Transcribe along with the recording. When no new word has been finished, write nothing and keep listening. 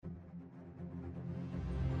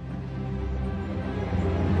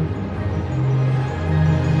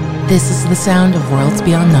This is the sound of Worlds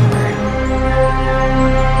Beyond Number.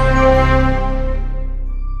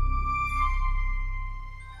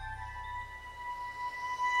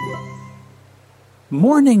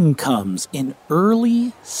 Morning comes in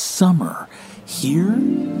early summer, here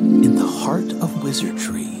in the heart of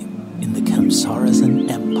wizardry, in the Kamsarazan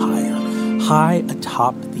Empire, high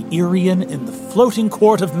atop the Irian in the floating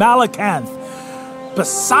court of Malakanth,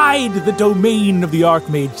 beside the domain of the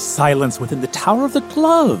Archmage Silence within the Tower of the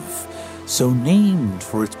Glove, so named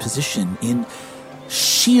for its position in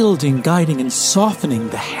shielding, guiding, and softening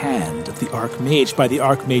the hand of the Archmage by the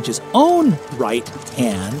Archmage's own right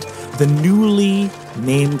hand, the newly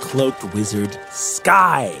name-cloaked wizard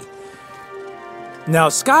Sky. Now,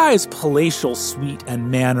 Sky's palatial suite and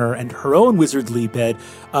manor and her own wizardly bed,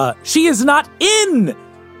 she is not in,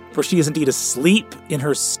 for she is indeed asleep in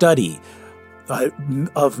her study,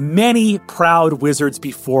 of many proud wizards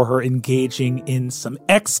before her engaging in some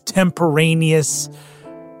extemporaneous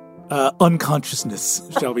unconsciousness,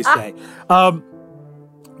 shall we say.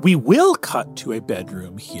 We will cut to a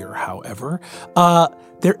bedroom here, however.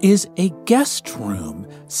 There is a guest room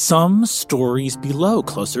some stories below,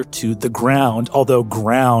 closer to the ground, although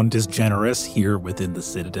ground is generous here within the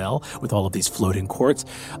Citadel with all of these floating courts.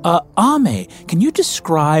 Ame, can you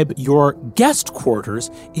describe your guest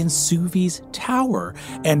quarters in Suvi's tower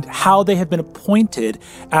and how they have been appointed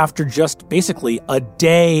after just basically a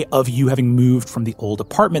day of you having moved from the old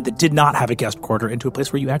apartment that did not have a guest quarter into a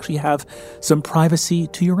place where you actually have some privacy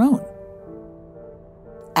to your own?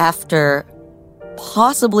 After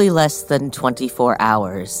possibly less than 24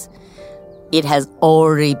 hours, it has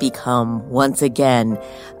already become, once again,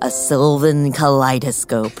 a sylvan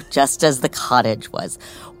kaleidoscope, just as the cottage was.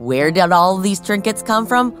 Where did all these trinkets come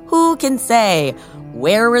from? Who can say?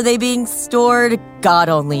 Where were they being stored? God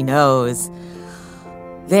only knows.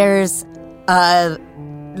 There's a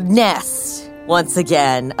nest, once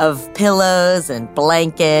again, of pillows and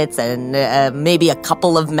blankets and maybe a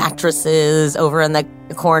couple of mattresses over in the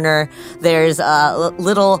corner. There's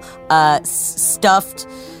little stuffed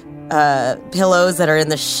pillows that are in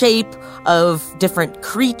the shape of different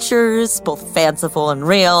creatures, both fanciful and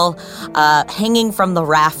real. Hanging from the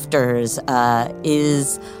rafters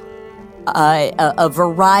is a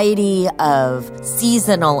variety of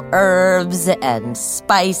seasonal herbs and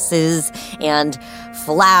spices and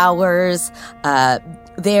flowers.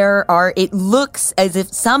 It looks as if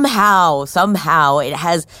somehow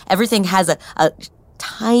everything has a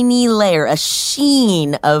tiny layer, a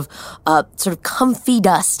sheen of sort of comfy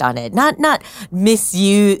dust on it. Not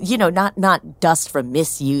misuse, not dust from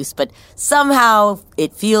misuse, but somehow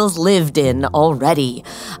it feels lived in already.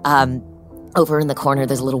 Over in the corner,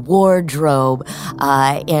 there's a little wardrobe,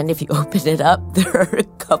 and if you open it up, there are a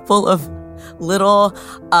couple of little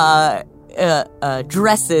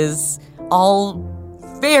dresses, all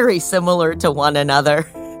very similar to one another.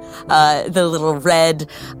 The little red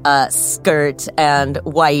skirt and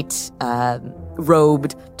white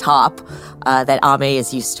robed top that Ame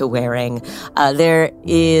is used to wearing. There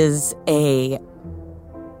is a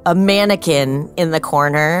mannequin in the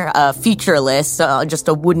corner, featureless, just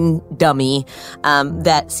a wooden dummy,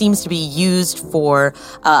 that seems to be used for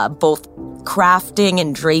both crafting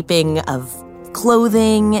and draping of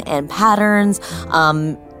clothing and patterns.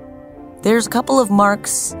 There's a couple of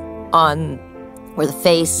marks on where the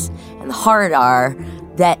face and the heart are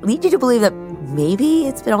that lead you to believe that maybe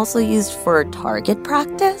it's been also used for target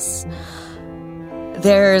practice.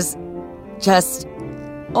 There's just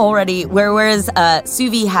already, whereas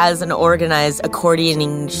Suvi has an organized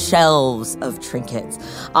accordioning shelves of trinkets,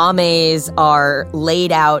 Ame's are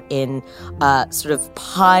laid out in sort of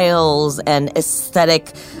piles and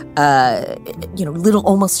aesthetic, little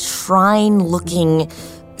almost shrine-looking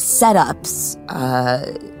setups.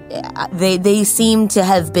 They seem to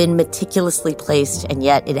have been meticulously placed, and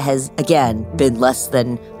yet it has, again, been less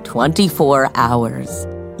than 24 hours.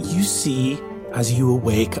 You see, as you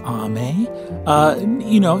awake, Ame,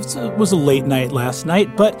 it was a late night last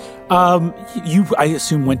night, but you, I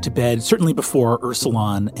assume, went to bed certainly before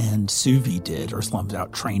Ursulon and Suvi did. Ursulon was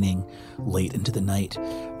out training late into the night.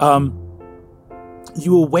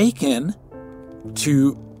 You awaken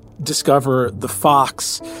to discover the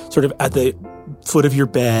fox sort of at the foot of your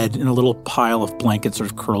bed in a little pile of blankets sort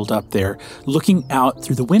of curled up there, looking out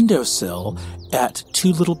through the windowsill at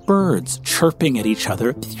two little birds chirping at each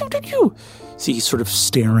other. See, he's sort of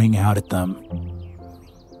staring out at them.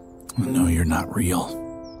 No, you're not real.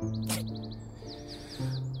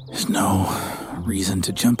 There's no reason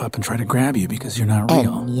to jump up and try to grab you because you're not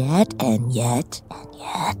real. And yet.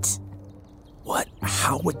 What?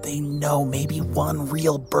 how would they know? Maybe one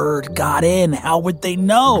real bird got in. How would they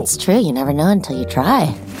know? It's true. You never know until you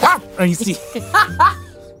try. And you see,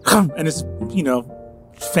 and his,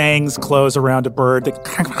 fangs close around a bird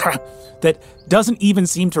that doesn't even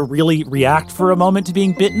seem to really react for a moment to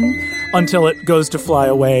being bitten until it goes to fly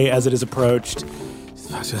away as it is approached.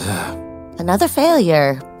 Another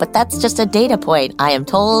failure, but that's just a data point. I am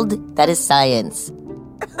told that is science.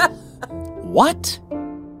 What?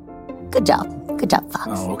 Good job. Good job, Fox.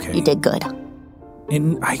 Oh, okay. You did good.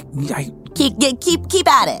 And I Keep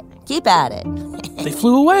at it. Keep at it. they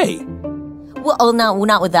flew away. Well, no,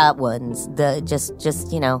 not with that ones.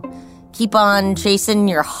 Just keep on chasing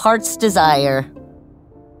your heart's desire.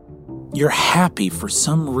 You're happy for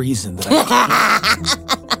some reason that I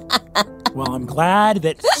can't. Well, I'm glad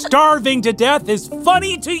that starving to death is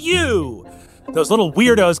funny to you. Those little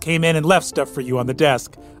weirdos came in and left stuff for you on the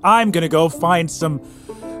desk. I'm gonna go find some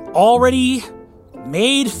already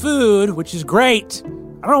made food, which is great. I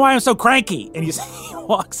don't know why I'm so cranky. And he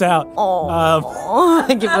walks out.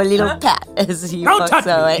 Give him a little pat as he don't walks touch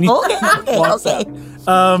away. me. Okay.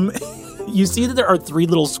 You see that there are 3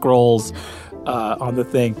 little scrolls on the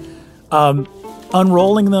thing.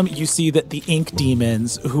 Unrolling them, you see that the ink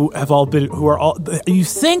demons you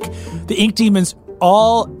think the ink demons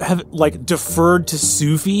all have deferred to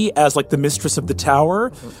Sufi as the mistress of the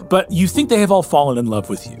tower, but you think they have all fallen in love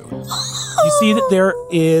with you. You see that there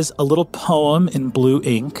is a little poem in blue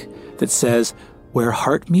ink that says, "Where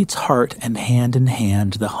heart meets heart and hand in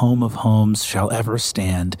hand, the home of homes shall ever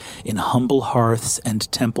stand. In humble hearths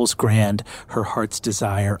and temples grand, her heart's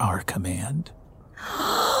desire our command."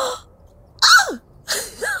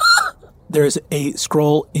 There's a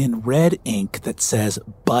scroll in red ink that says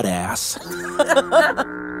butt ass with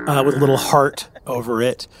a little heart over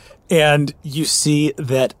it. And you see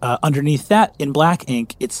that underneath that in black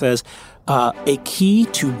ink, it says a key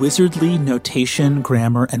to wizardly notation,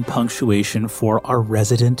 grammar, and punctuation for our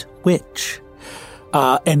resident witch.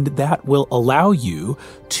 And that will allow you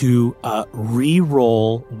to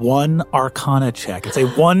re-roll one Arcana check. It's a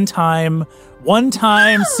one-time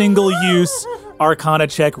single-use Arcana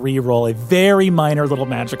check re-roll, a very minor little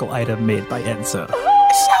magical item made by Enzo. Shout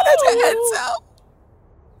out to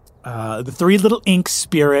Enzo. The 3 little ink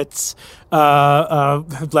spirits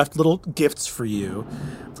have left little gifts for you.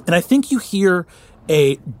 And I think you hear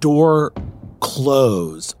a door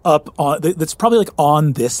close up on that's probably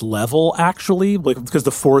on this level, actually, because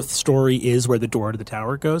the 4th story is where the door to the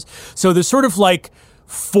tower goes. So there's sort of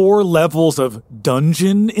 4 levels of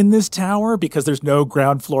dungeon in this tower because there's no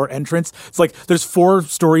ground floor entrance. It's there's 4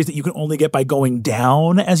 stories that you can only get by going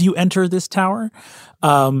down as you enter this tower.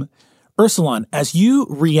 Ursulon, as you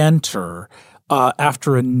re-enter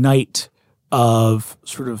after a night of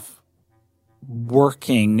sort of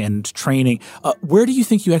working and training, where do you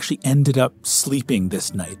think you actually ended up sleeping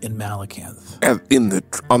this night in Malacanth?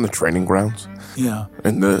 On the training grounds. Yeah.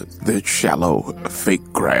 In the shallow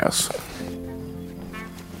fake grass.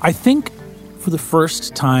 I think for the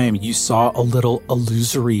first time you saw a little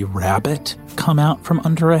illusory rabbit come out from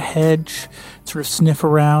under a hedge, sort of sniff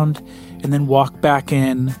around, and then walk back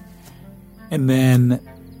in. And then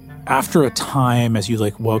after a time, as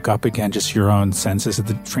you woke up again, just your own senses of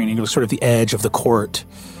the training, it was sort of the edge of the court,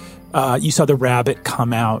 you saw the rabbit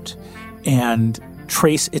come out and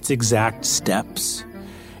trace its exact steps.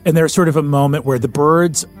 And there's sort of a moment where the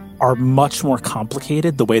birds are much more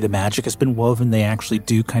complicated. The way the magic has been woven, they actually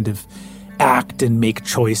do kind of act and make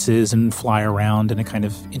choices and fly around in a kind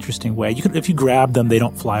of interesting way. If you grab them, they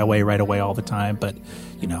don't fly away right away all the time, but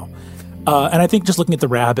and I think just looking at the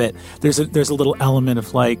rabbit, there's a little element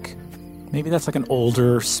of maybe that's an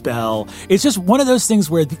older spell. It's just one of those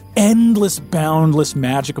things where the endless, boundless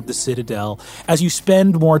magic of the Citadel, as you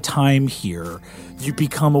spend more time here, you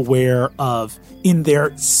become aware of in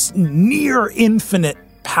their near infinite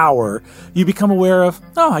power, you become aware of,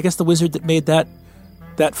 I guess the wizard that made that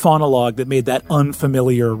phonologue, that made that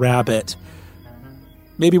unfamiliar rabbit,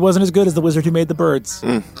 maybe wasn't as good as the wizard who made the birds.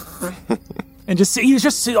 And you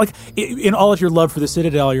just see, in all of your love for the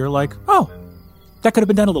Citadel, you're that could have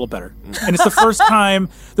been done a little better. And it's the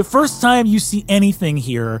first time you see anything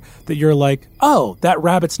here that you're that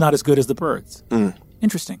rabbit's not as good as the birds.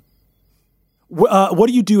 Interesting. What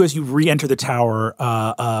do you do as you re-enter the tower,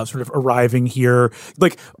 sort of arriving here?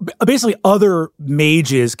 Basically, other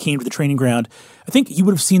mages came to the training ground. I think you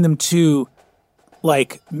would have seen them too.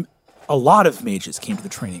 A lot of mages came to the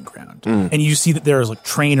training ground, and you see that there's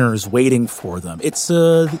trainers waiting for them. It's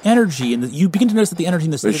the energy, and you begin to notice that the energy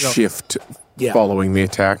in the Citadel shift following the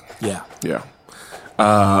attack. Yeah.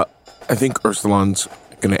 I think Ursulon's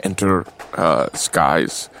going to enter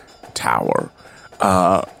Sky's tower.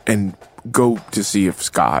 and go to see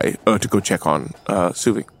if to go check on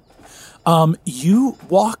Suvi. You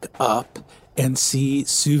walk up and see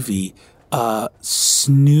Suvi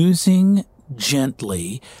snoozing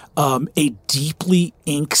gently, a deeply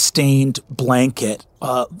ink-stained blanket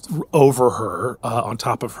over her, on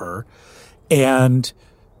top of her, and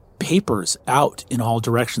papers out in all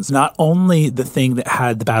directions. Not only the thing that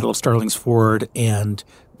had the Battle of Starling's Ford and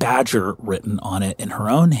Badger written on it in her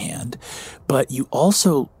own hand, but you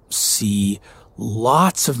also see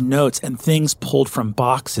lots of notes and things pulled from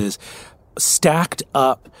boxes stacked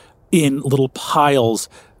up in little piles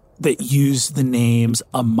that use the names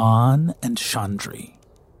Aman and Chandri.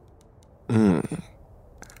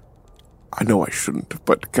 I know I shouldn't,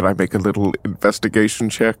 but can I make a little investigation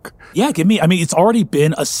check? Yeah, give me. I mean, it's already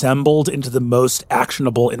been assembled into the most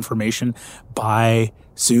actionable information by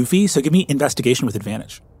Sufi, so give me investigation with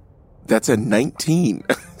advantage. That's a 19.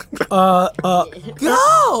 Go!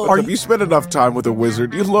 If you spend enough time with a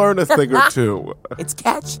wizard, you learn a thing or two. It's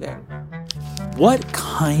catching. What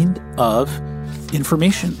kind of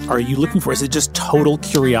information are you looking for? Is it just total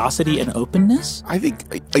curiosity and openness? I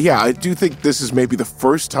do think this is maybe the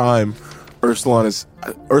first time Ursula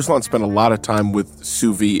spent a lot of time with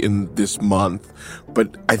Suvi in this month,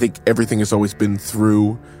 but I think everything has always been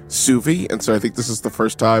through Suvi, and so I think this is the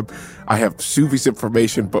first time I have Suvi's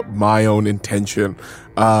information, but my own intention.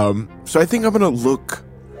 So I think I'm going to look.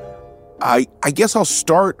 I guess I'll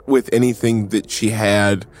start with anything that she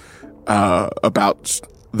had about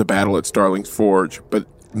the battle at Starling's Forge, but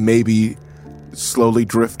maybe slowly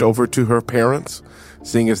drift over to her parents,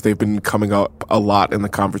 seeing as they've been coming up a lot in the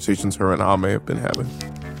conversations her and Ame have been having.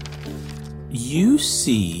 You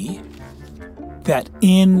see that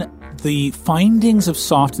in the findings of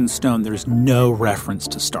Soft and Stone, there's no reference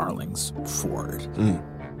to Starling's Ford.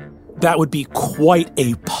 That would be quite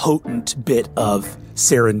a potent bit of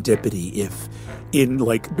serendipity if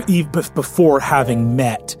before having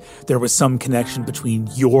met, there was some connection between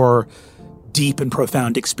your deep and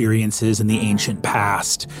profound experiences in the ancient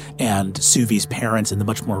past and Suvi's parents in the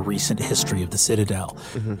much more recent history of the Citadel.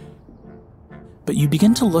 Mm-hmm. But you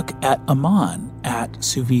begin to look at Aman, at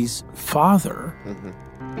Suvi's father. Mm-hmm.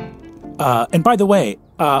 And by the way,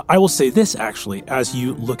 I will say this, actually, as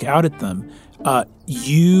you look out at them,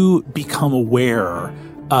 you become aware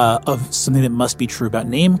of something that must be true about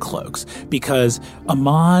name cloaks, because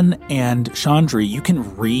Aman and Chandri, you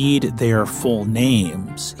can read their full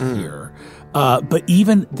names here. But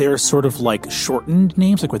even their sort of like shortened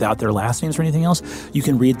names, like without their last names or anything else, you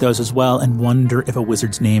can read those as well and wonder if a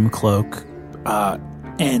wizard's name cloak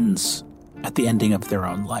ends at the ending of their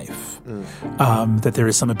own life. That there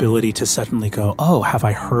is some ability to suddenly go, oh, have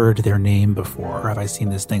I heard their name before? Or have I seen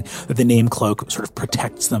this thing? That the name cloak sort of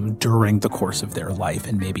protects them during the course of their life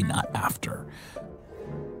and maybe not after.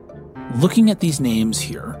 Looking at these names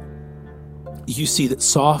here, you see that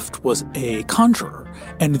Soft was a conjurer,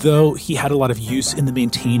 and though he had a lot of use in the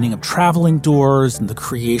maintaining of traveling doors and the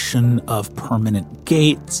creation of permanent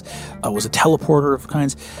gates, was a teleporter of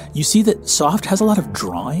kinds, you see that Soft has a lot of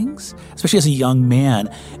drawings, especially as a young man,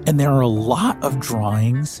 and there are a lot of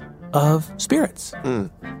drawings of spirits.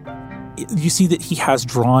 You see that he has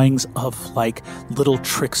drawings of like little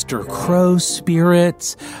trickster crow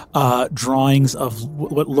spirits, drawings of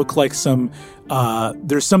what look like some,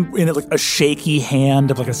 there's some in it, like a shaky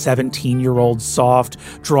hand of like a 17-year-old Soft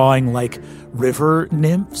drawing like river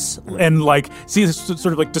nymphs, and like see this sort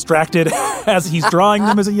of like distracted as he's drawing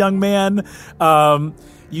them as a young man.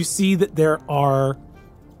 You see that there are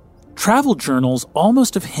travel journals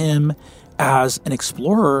almost of him as an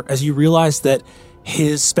explorer, as you realize that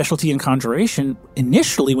his specialty in conjuration,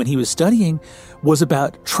 initially when he was studying, was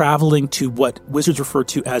about traveling to what wizards refer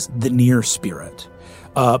to as the near spirit,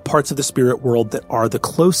 parts of the spirit world that are the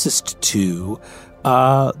closest to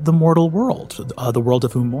the mortal world, the world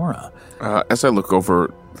of Umora. As I look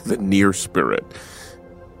over the near spirit,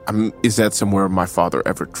 is that somewhere my father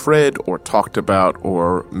ever tread or talked about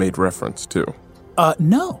or made reference to?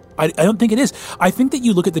 No, I don't think it is. I think that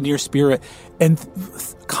you look at the near spirit and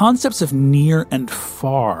concepts of near and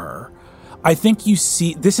far. I think you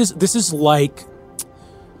see this is like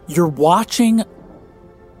you're watching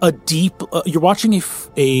a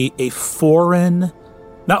foreign,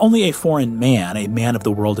 not only a foreign man, a man of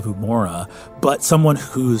the world of Umora, but someone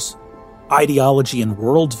whose ideology and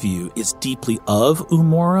worldview is deeply of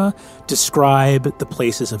Umora, describe the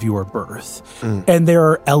places of your birth. And there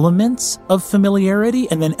are elements of familiarity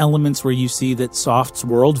and then elements where you see that Soft's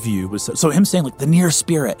worldview was... So him saying, like, the near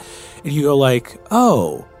spirit. And you go like,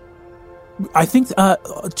 oh, I think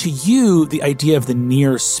to you, the idea of the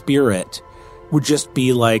near spirit would just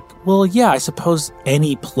be like, well, yeah, I suppose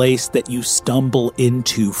any place that you stumble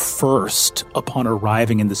into first upon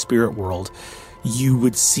arriving in the spirit world, you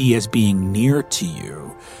would see as being near to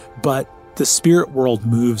you. But the spirit world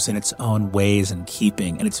moves in its own ways and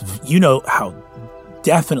keeping, and it's, you know, how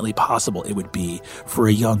definitely possible it would be for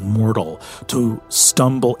a young mortal to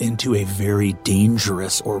stumble into a very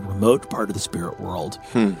dangerous or remote part of the spirit world.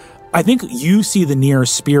 I think you see the near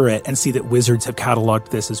spirit and see that wizards have cataloged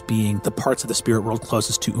this as being the parts of the spirit world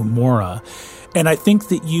closest to Umora. And I think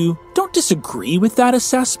that you don't disagree with that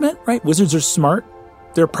assessment, right? Wizards are smart.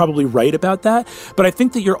 They're probably right about that. But I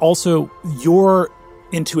think that your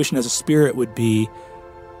intuition as a spirit would be,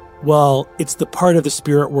 well, it's the part of the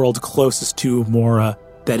spirit world closest to Umora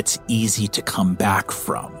that it's easy to come back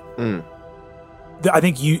from. I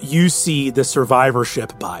think you see the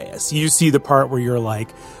survivorship bias. You see the part where you're like,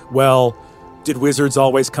 well, did wizards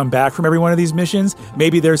always come back from every one of these missions?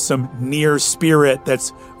 Maybe there's some near spirit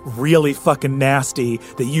that's really fucking nasty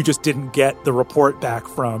that you just didn't get the report back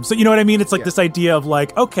from. So you know what I mean? It's like this idea of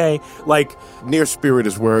like, okay, like... Near spirit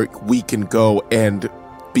is where we can go and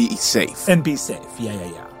be safe. And be safe.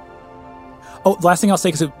 Yeah. Oh, last thing I'll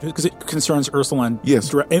say, because it concerns Ursula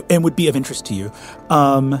and would be of interest to you.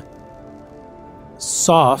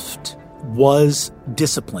 Soft was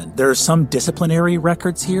disciplined. There are some disciplinary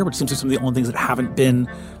records here, which seems to be some of the only things that haven't been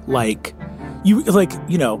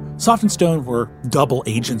Soft and Stone were double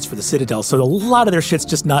agents for the Citadel, so a lot of their shit's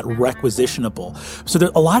just not requisitionable.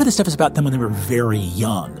 So a lot of this stuff is about them when they were very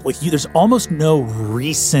young. There's almost no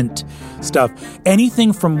recent stuff.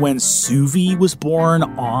 Anything from when Suvi was born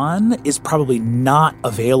on is probably not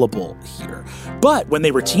available here. But when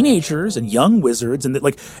they were teenagers and young wizards, and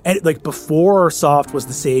before Soft was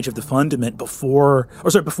the Sage of the Fundament, before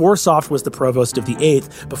Soft was the Provost of the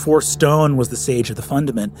Eighth, before Stone was the Sage of the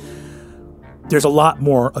Fundament, there's a lot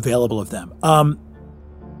more available of them.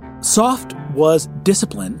 Soft was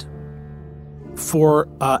disciplined for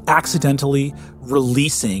accidentally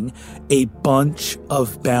releasing a bunch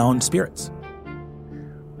of bound spirits.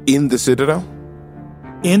 In the Citadel?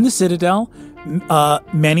 In the Citadel.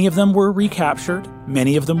 Many of them were recaptured.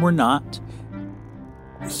 Many of them were not.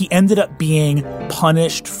 He ended up being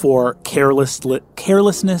punished for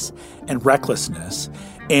carelessness and recklessness.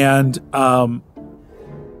 And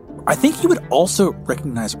I think you would also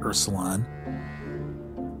recognize, Ursulon,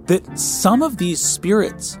 that some of these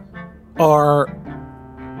spirits are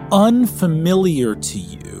unfamiliar to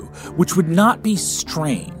you, which would not be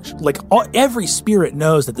strange. Every spirit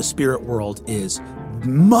knows that the spirit world is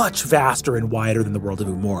much vaster and wider than the world of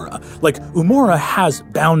Umora. Umora has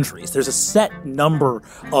boundaries. There's a set number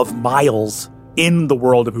of miles in the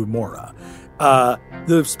world of Umora.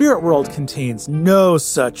 The spirit world contains no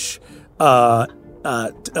such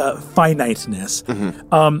finiteness.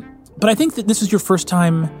 But I think that this is your first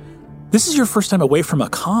time away from a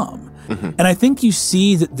comm. And I think you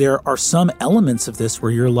see that there are some elements of this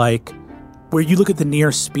where you look at the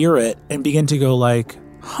near spirit and begin to go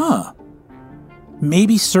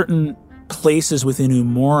maybe certain places within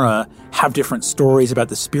Umora have different stories about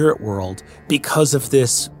the spirit world because of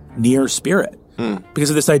this near spirit. Because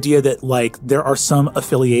of this idea that there are some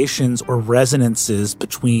affiliations or resonances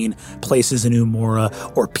between places in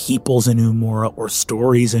Umora or peoples in Umora or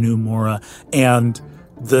stories in Umora and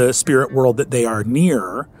the spirit world that they are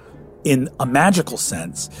near in a magical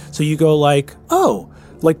sense. So you go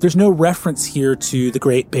there's no reference here to the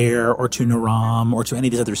Great Bear or to Naram or to any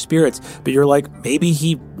of these other spirits, but you're maybe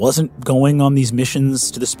he wasn't going on these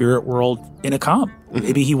missions to the spirit world in a comm.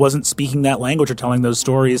 Maybe he wasn't speaking that language or telling those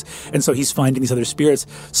stories, and so he's finding these other spirits,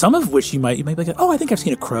 some of which you might be like, oh, I think I've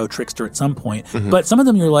seen a crow trickster at some point. But some of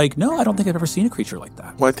them you're like, no, I don't think I've ever seen a creature like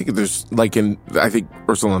that. Well, I think there's I think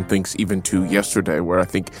Ursulon thinks even to yesterday, where I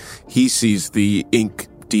think he sees the ink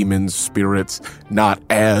demons, spirits, not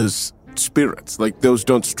as spirits. Those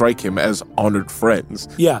don't strike him as honored friends.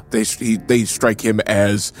 Yeah. They strike him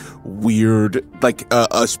as weird,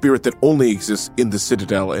 a spirit that only exists in the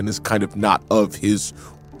Citadel and is kind of not of his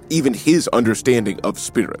understanding of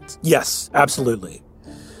spirits. Yes, absolutely.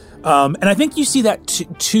 And I think you see that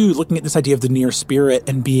too, looking at this idea of the near spirit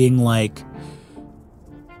and being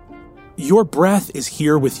your breath is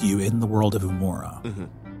here with you in the world of Umora.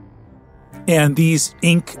 And these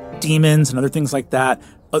ink demons and other things like that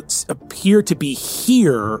appear to be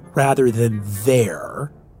here rather than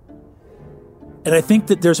there. And I think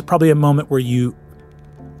that there's probably a moment where you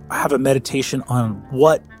have a meditation on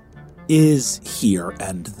what is here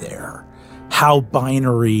and there. How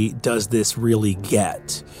binary does this really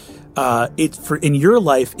get? In your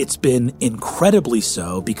life, it's been incredibly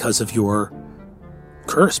so because of your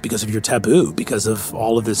curse, because of your taboo, because of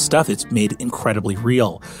all of this stuff. It's made incredibly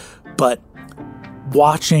real. But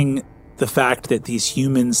watching the fact that these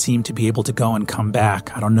humans seem to be able to go and come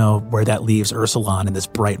back, I don't know where that leaves Ursulon in this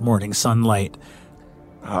bright morning sunlight.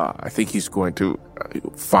 I think he's going to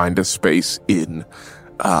find a space in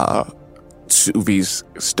Suvi's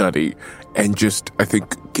study and just, I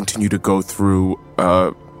think, continue to go through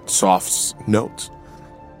Soft's notes.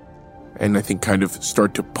 And I think kind of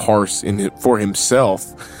start to parse in it for himself.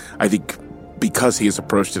 I think because he has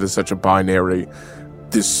approached it as such a binary,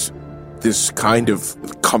 this kind of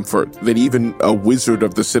comfort that even a wizard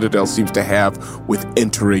of the Citadel seems to have with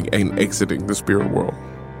entering and exiting the spirit world.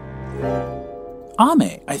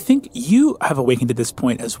 Ame, I think you have awakened at this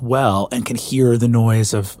point as well and can hear the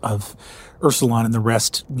noise of Ursulon and the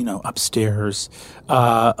rest, upstairs.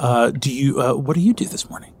 What do you do this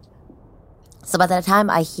morning? So by the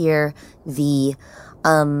time I hear the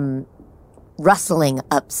rustling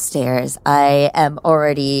upstairs, I am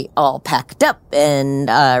already all packed up and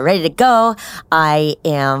ready to go. I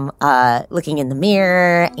am looking in the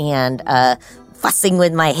mirror and fussing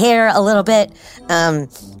with my hair a little bit.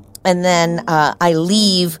 And then I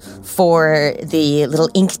leave for the little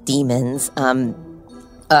ink demons.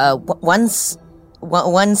 One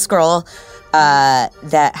scroll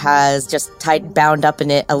that has just bound up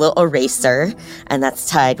in it a little eraser, and that's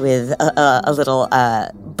tied with a little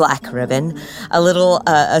black ribbon.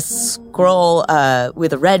 A scroll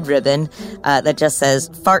with a red ribbon that just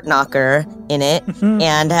says "fart knocker" in it,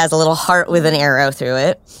 and has a little heart with an arrow through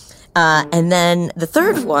it. And then the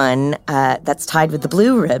third one that's tied with the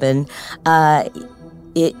blue ribbon,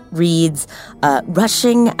 it reads,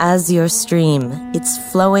 "Rushing as your stream, its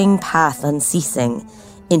flowing path unceasing,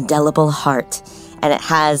 indelible heart." And it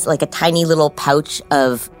has like a tiny little pouch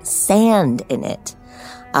of sand in it.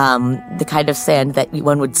 The kind of sand that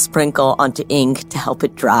one would sprinkle onto ink to help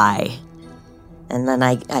it dry. And then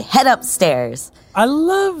I head upstairs. I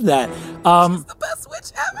love that. She's the best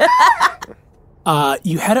witch ever.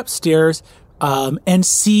 You head upstairs and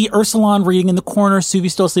see Ursulon reading in the corner.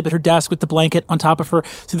 Suvi's still asleep at her desk with the blanket on top of her.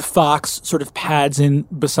 See the fox sort of pads in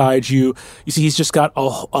beside you. You see he's just got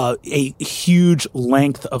a huge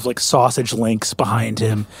length of like sausage links behind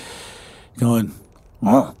him. Going,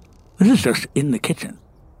 well, this is just in the kitchen.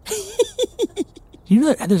 You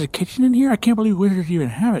know that there's a kitchen in here? I can't believe wizards even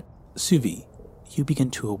have it. Suvi, you begin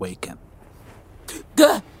to awaken.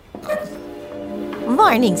 Gah!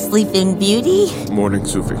 Morning, sleeping beauty. Morning,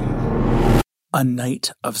 Suvi. A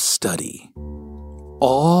night of study.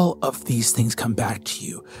 All of these things come back to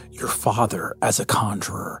you. Your father as a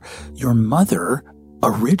conjurer. Your mother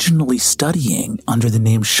originally studying under the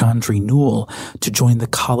name Chandri Newell to join the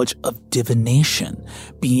College of Divination,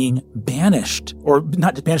 being banished, or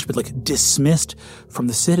not banished, but like dismissed from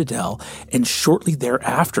the Citadel, and shortly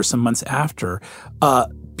thereafter, some months after,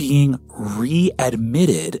 being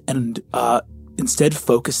readmitted and instead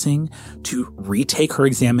focusing to retake her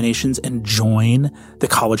examinations and join the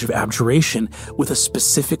College of Abjuration with a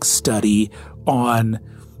specific study on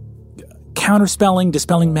counterspelling,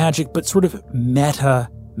 dispelling magic, but sort of meta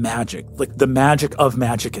magic, like the magic of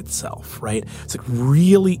magic itself, right? It's like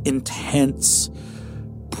really intense,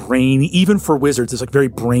 brainy, even for wizards, it's like very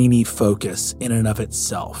brainy focus in and of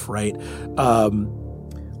itself, right?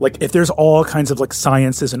 Like if there's all kinds of like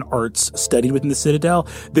sciences and arts studied within the Citadel,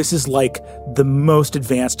 this is like the most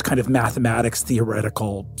advanced kind of mathematics,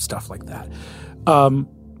 theoretical stuff like that.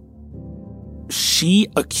 She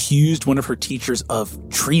accused one of her teachers of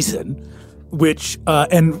treason, which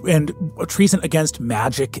and treason against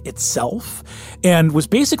magic itself, and was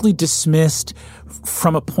basically dismissed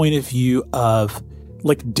from a point of view of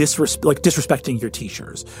like disrespecting your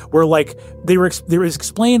teachers, where like they were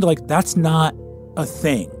explained like that's not a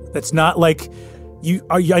thing. That's not like you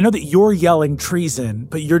are. I know that you're yelling treason,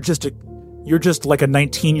 but you're just like a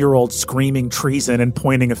 19-year-old screaming treason and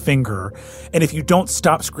pointing a finger. And if you don't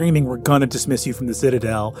stop screaming, we're gonna dismiss you from the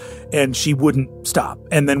Citadel. And she wouldn't stop,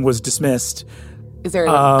 and then was dismissed. Is there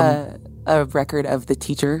a record of the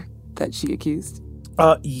teacher that she accused?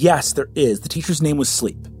 Yes, there is. The teacher's name was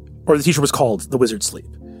Sleep, or the teacher was called the Wizard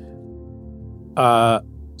Sleep.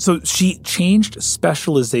 So she changed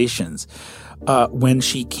specializations when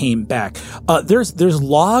she came back. There's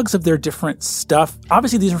logs of their different stuff.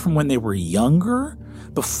 Obviously, these are from when they were younger,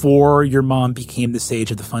 before your mom became the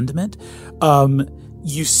Sage of the Fundament.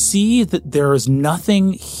 You see that there is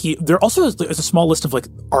nothing here. There also is a small list of like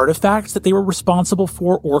artifacts that they were responsible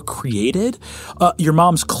for or created. Your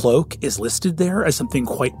mom's cloak is listed there as something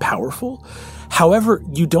quite powerful. However,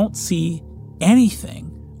 you don't see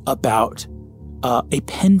anything about a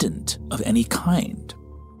pendant of any kind.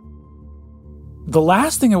 The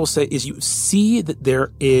last thing I will say is you see that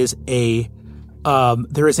there is an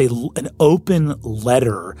open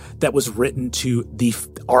letter that was written to the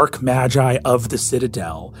Archmagi of the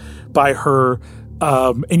Citadel by her.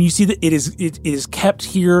 And you see that it is kept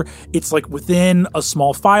here. It's like within a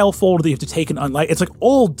small file folder that you have to take and unlight. It's like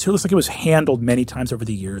old too. It looks like it was handled many times over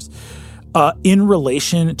the years, in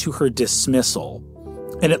relation to her dismissal.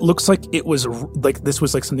 And it looks like it was like this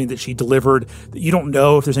was like something that she delivered. You don't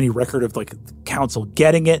know if there's any record of like council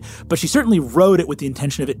getting it, but she certainly wrote it with the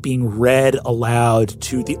intention of it being read aloud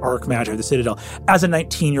to the Archmagi of the Citadel as a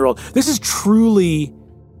 19-year-old. This is truly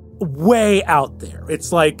way out there.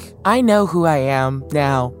 It's like, I know who I am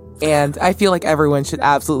now, and I feel like everyone should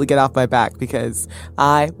absolutely get off my back because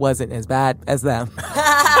I wasn't as bad as them.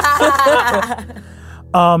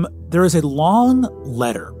 There is a long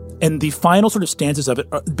letter, and the final sort of stanzas of it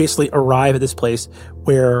basically arrive at this place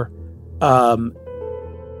where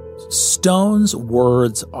Stone's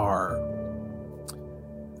words are,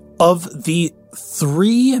 of the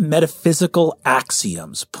 3 metaphysical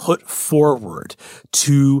axioms put forward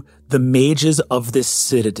to the mages of this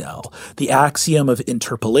citadel, the axiom of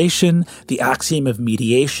interpolation, the axiom of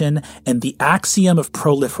mediation, and the axiom of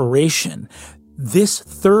proliferation. This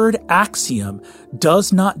third axiom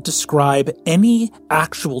does not describe any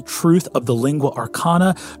actual truth of the lingua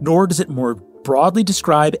arcana, nor does it more broadly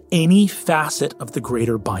describe any facet of the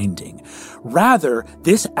greater binding. Rather,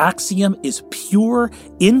 this axiom is pure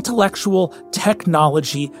intellectual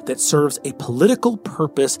technology that serves a political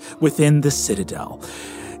purpose within the citadel.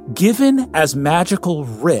 Given as magical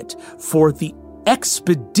writ for the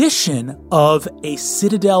expedition of a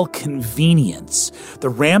citadel convenience, the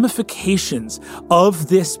ramifications of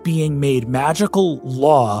this being made magical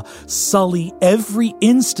law sully every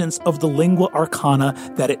instance of the lingua arcana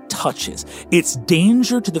that it touches. Its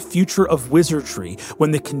danger to the future of wizardry, when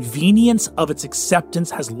the convenience of its acceptance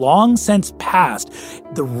has long since passed,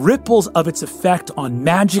 the ripples of its effect on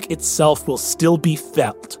magic itself will still be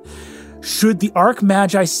felt. Should the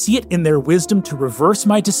Archmagi see it in their wisdom to reverse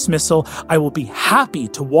my dismissal, I will be happy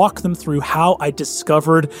to walk them through how I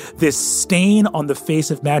discovered this stain on the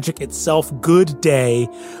face of magic itself. Good day,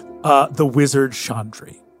 the wizard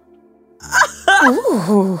Chandri.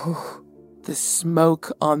 Ooh, the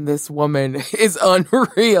smoke on this woman is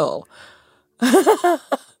unreal.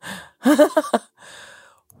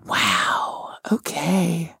 Wow.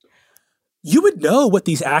 Okay. You would know what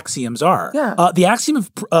these axioms are. Yeah. The axiom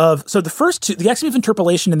so the first two, the axiom of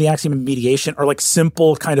interpolation and the axiom of mediation, are like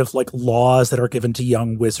simple kind of like laws that are given to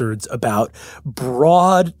young wizards about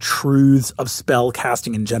broad truths of spell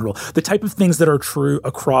casting in general, the type of things that are true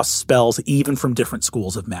across spells, even from different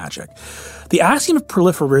schools of magic. The axiom of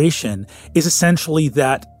proliferation is essentially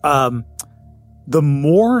that, the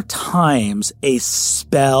more times a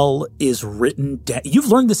spell is written down, you've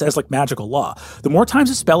learned this as like magical law. The more times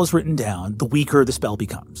a spell is written down, the weaker the spell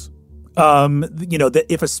becomes. That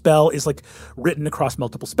if a spell is like written across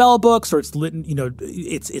multiple spell books, or it's written,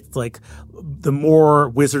 it's like the more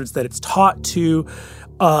wizards that it's taught to,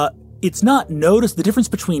 it's not noticed. The difference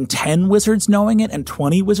between 10 wizards knowing it and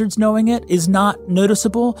 20 wizards knowing it is not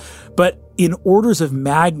noticeable, but in orders of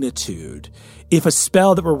magnitude, if a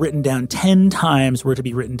spell that were written down 10 times were to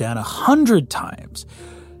be written down 100 times,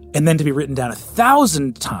 and then to be written down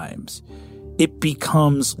 1,000 times, it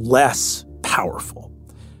becomes less powerful.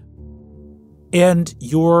 And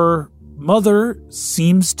your mother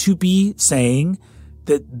seems to be saying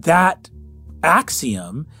that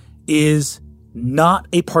axiom is not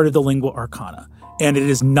a part of the lingua arcana, and it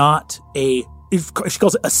is not she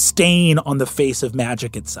calls it a stain on the face of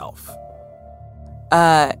magic itself.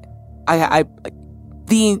 The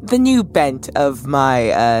new bent of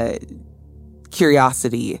my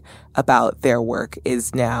curiosity about their work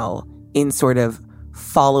is now in sort of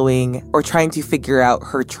following or trying to figure out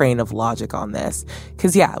her train of logic on this.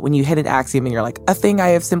 Because, yeah, when you hit an axiom and you're like, a thing I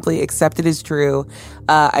have simply accepted is true.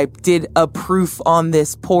 I did a proof on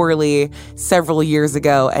this poorly several years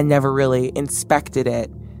ago and never really inspected it.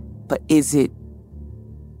 But is this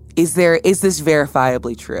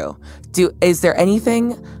verifiably true? Is there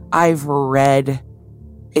anything I've read,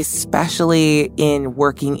 especially in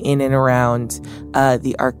working in and around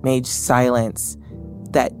the Archmage Silence,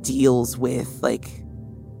 that deals with like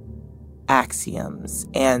axioms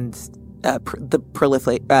and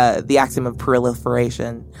the axiom of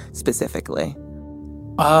proliferation specifically?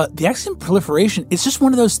 The axiom of proliferation is just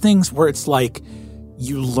one of those things where it's like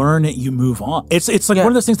you learn it, you move on. It's like one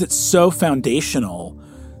of those things that's so foundational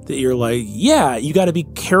that you're like, yeah, you got to be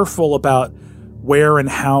careful about where and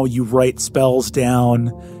how you write spells down,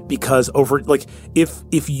 because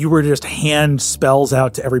if you were to just hand spells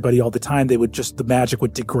out to everybody all the time, the magic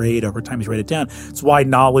would degrade over time as you write it down. It's why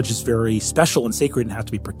knowledge is very special and sacred and has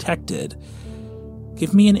to be protected.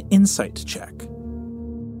 Give me an insight check.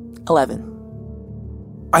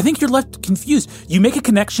 11. I think you're left confused. You make a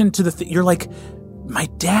connection to you're like, my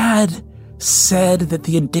dad said that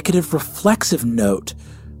the indicative reflexive note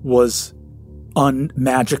was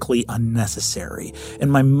magically unnecessary. And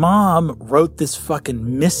my mom wrote this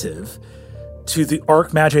fucking missive to the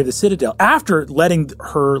Archmagi of the Citadel after letting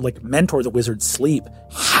her mentor, the wizard, sleep,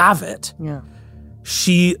 have it. Yeah.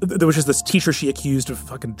 There was just this teacher she accused of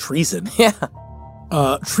fucking treason. Yeah.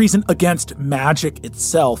 Treason against magic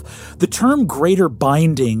itself. The term greater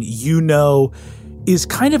binding, is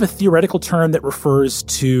kind of a theoretical term that refers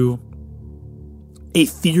to a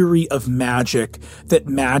theory of magic, that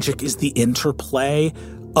magic is the interplay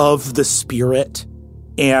of the spirit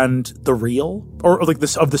and the real, or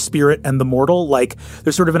of the spirit and the mortal.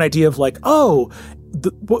 There's sort of an idea of what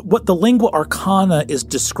the lingua arcana is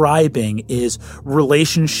describing is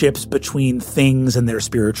relationships between things and their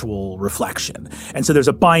spiritual reflection. And so there's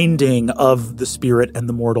a binding of the spirit and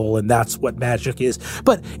the mortal, and that's what magic is.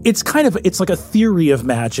 But it's like a theory of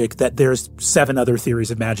magic that there's 7 other theories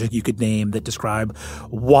of magic you could name that describe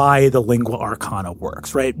why the lingua arcana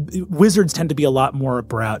works, right? Wizards tend to be a lot more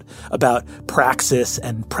about praxis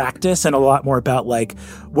and practice, and a lot more about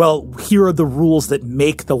here are the rules that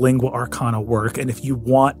make the lingua arcana work. And if you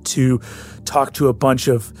want to talk to a bunch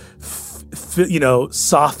of,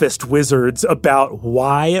 sophist wizards about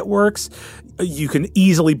why it works, you can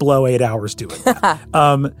easily blow 8 hours doing that.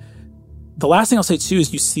 The last thing I'll say, too,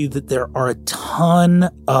 is you see that there are a ton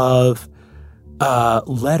of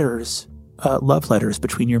letters, love letters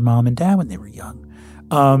between your mom and dad when they were young.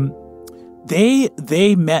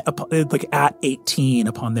 They met at 18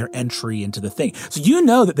 upon their entry into the thing.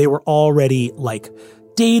 So that they were already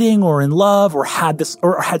dating or in love or had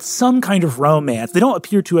some kind of romance. They don't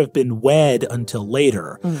appear to have been wed until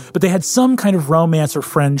later, but they had some kind of romance or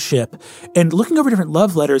friendship. And looking over different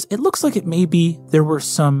love letters, it looks like there were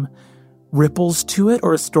some ripples to it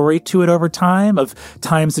or a story to it over time, of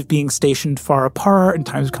times of being stationed far apart and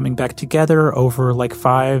times of coming back together over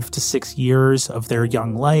 5 to 6 years of their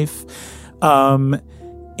young life.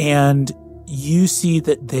 And you see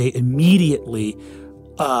that they immediately,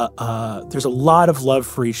 there's a lot of love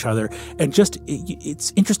for each other. And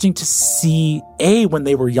it's interesting to see, when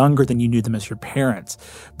they were younger than you knew them as your parents,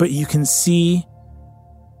 but you can see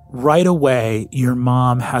right away your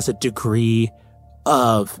mom has a degree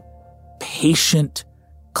of patient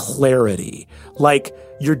clarity.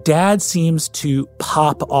 Your dad seems to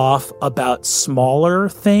pop off about smaller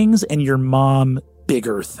things and your mom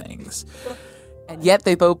bigger things. And yet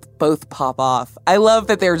they both pop off. I love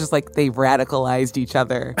that they're just they radicalized each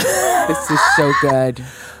other. This is so good.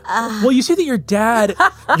 Well, you see that your dad,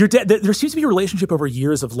 there seems to be a relationship over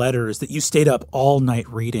years of letters that you stayed up all night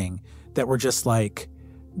reading that were just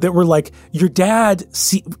your dad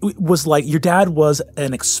was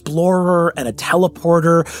an explorer and a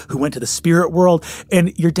teleporter who went to the spirit world.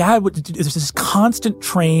 And your dad there's this constant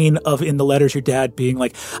train of, in the letters, your dad being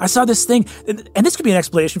I saw this thing, and this could be an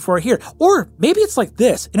explanation for it here. Or maybe it's like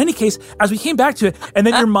this. In any case, as we came back to it, and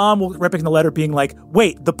then your mom will rip in the letter being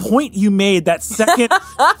wait, the point you made that second,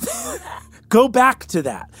 go back to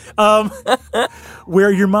that.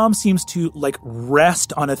 Where your mom seems to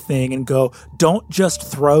rest on a thing and go, don't just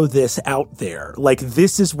throw this out there.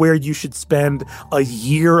 This is where you should spend a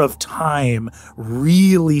year of time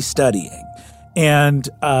really studying. And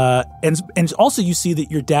also you see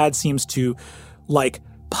that your dad seems to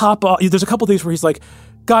pop off. There's a couple days where he's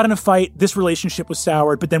got in a fight, this relationship was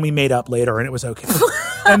soured, but then we made up later and it was okay.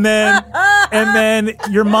 and then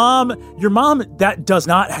your mom that does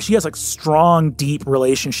not, she has strong, deep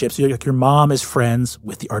relationships. Your mom is friends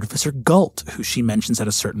with the artificer Gult, who she mentions at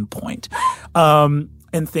a certain point.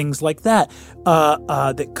 And things like that,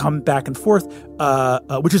 that come back and forth,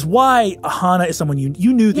 which is why Ahana is someone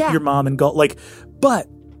you knew that your mom and Gult, but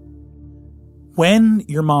when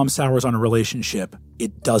your mom sours on a relationship,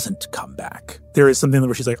 it doesn't come back. There is something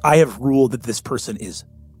where she's I have ruled that this person is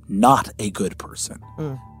not a good person.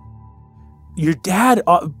 Your dad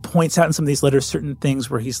points out in some of these letters certain things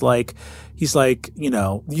where he's you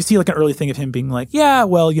see an early thing of him being he's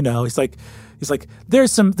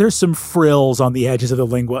there's some frills on the edges of the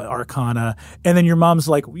lingua arcana, and then your mom's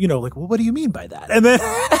well, what do you mean by that? And then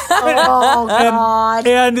oh God,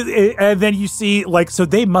 and then you see so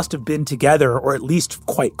they must have been together or at least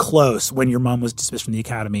quite close when your mom was dismissed from the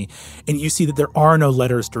academy, and you see that there are no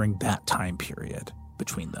letters during that time period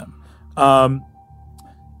between them.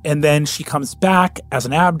 And then she comes back as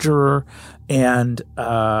an abjurer, and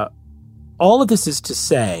all of this is to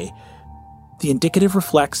say the indicative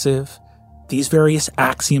reflexive, these various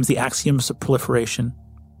axioms, the axioms of proliferation.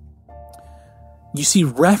 You see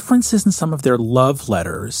references in some of their love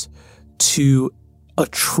letters to a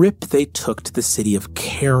trip they took to the city of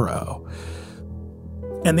Cairo.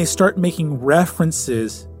 And they start making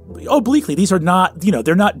references obliquely. These are not,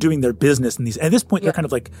 they're not doing their business in these. At this point, they're kind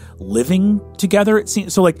of like living together, it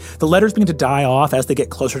seems. So like the letters begin to die off as they get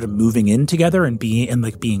closer to moving in together and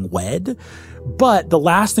being wed. But the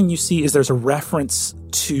last thing you see is there's a reference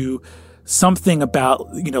to something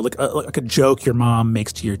about, like a joke your mom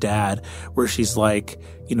makes to your dad, where she's like,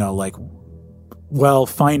 well,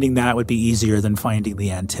 finding that would be easier than finding the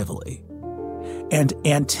Antivoli. And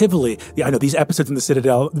Antivoli, I know these episodes in the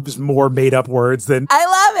Citadel, there's more made up words than. I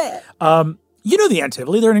love it. The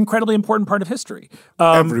Antivoli, they're an incredibly important part of history.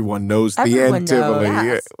 Everyone knows the Antivoli.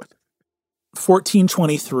 Yes.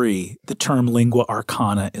 1423, the term lingua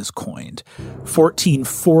arcana is coined.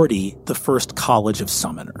 1440, the first College of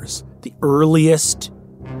Summoners. The earliest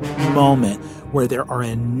moment where there are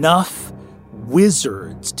enough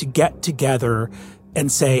wizards to get together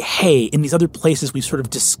and say, hey, in these other places, we've sort of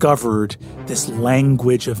discovered this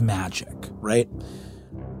language of magic, right?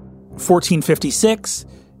 1456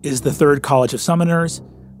 is the third College of Summoners,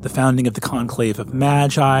 the founding of the Conclave of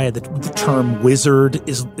Magi. The term wizard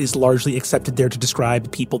is largely accepted there to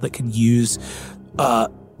describe people that can use a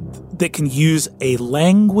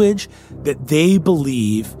language that they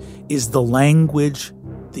believe is the language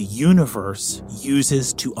the universe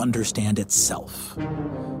uses to understand itself.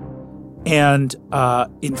 And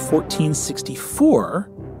in 1464,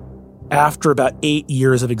 after about 8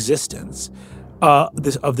 years of existence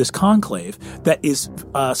of this conclave that is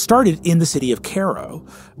started in the city of Cairo,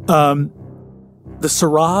 the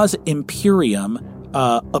Siraz Imperium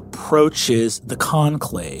approaches the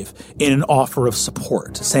conclave in an offer of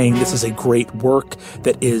support, saying this is a great work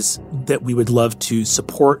that we would love to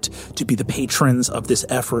support, to be the patrons of this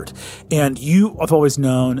effort. And you have always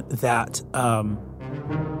known that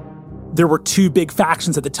there were two big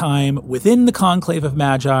factions at the time within the Conclave of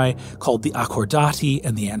Magi called the Accordati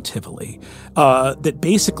and the Antivoli, that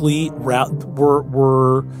basically were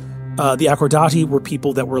the Accordati were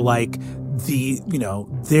people that were like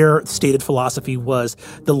their stated philosophy was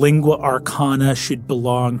the lingua arcana should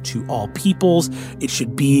belong to all peoples. It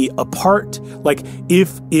should be a part, like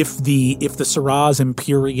if the Siraz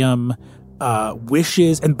Imperium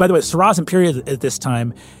wishes, and by the way, Siraz Imperium at this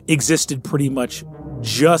time existed pretty much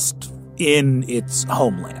just in its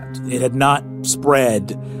homeland. It had not spread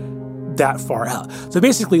that far out. So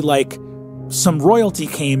basically, like, some royalty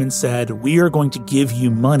came and said, we are going to give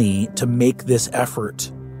you money to make this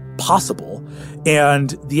effort possible.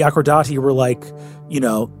 And the Accordati were like,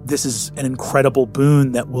 this is an incredible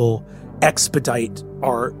boon that will expedite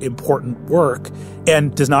our important work,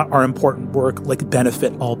 and does not our important work like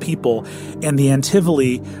benefit all people? And the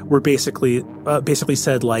Antivoli were basically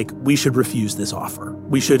said, like, we should refuse this offer.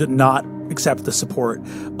 We should not accept the support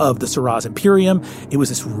of the Siraz Imperium. It was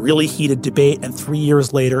this really heated debate, and 3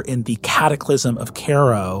 years later, in the Cataclysm of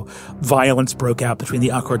Cairo, violence broke out between the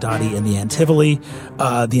Accordati and the Antivoli.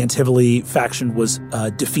 The Antivoli faction was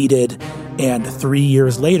defeated, and 3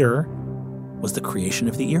 years later was the creation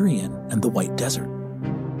of the Irian and the White Desert.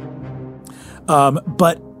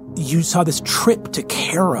 But you saw this trip to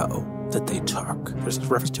Cairo that they took. There's a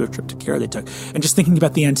reference to a trip to Cairo they took. And just thinking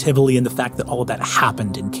about the Antivoli and the fact that all of that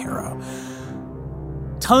happened in Cairo.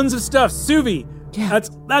 Tons of stuff. Suvi, yeah.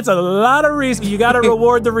 That's a lot of research. You got to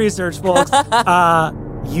reward the research, folks.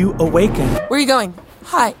 You awaken. Where are you going?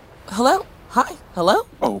 Hi. Hello? Hi. Hello?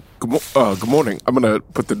 Oh, good morning. I'm going to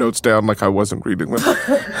put the notes down like I wasn't reading them.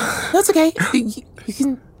 That's okay. You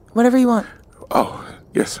can, whatever you want. Oh,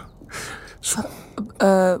 yes.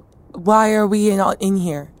 Why are we in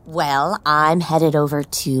here? Well, I'm headed over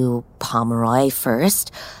to Pomeroy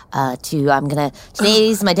first.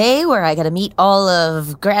 Today's my day where I gotta meet all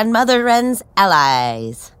of Grandmother Wren's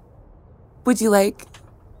allies. Would you like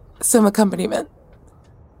some accompaniment?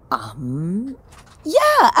 Yeah,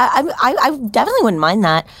 I definitely wouldn't mind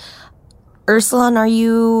that.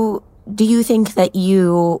 Ursulon, do you think that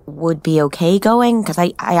you would be okay going? Because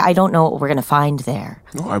I don't know what we're gonna find there.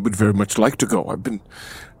 No, I would very much like to go. I've been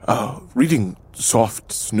reading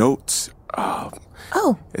Soft's notes.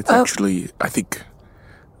 It's actually, I think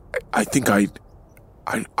I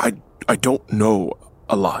don't know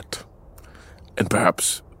a lot, and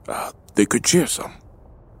perhaps they could share some.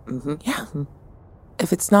 Mm-hmm. Yeah.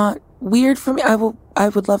 If it's not weird for me, I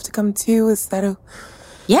would love to come too. Is that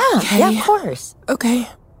Yeah, okay? Yeah, of course. Okay.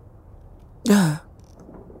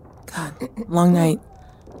 God, long night.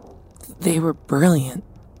 They were brilliant.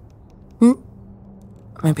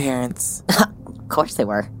 My parents. Of course they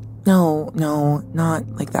were. No, not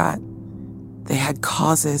like that. They had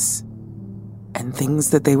causes and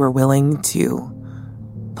things that they were willing to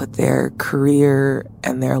put their career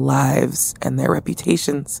and their lives and their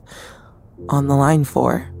reputations on the line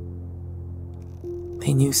for.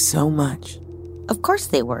 They knew so much. Of course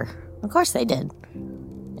they were. Of course they did.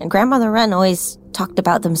 And Grandmother Wren always talked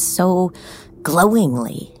about them so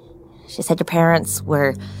glowingly. She said your parents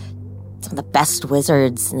were some of the best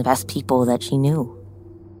wizards and the best people that she knew.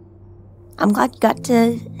 I'm glad you got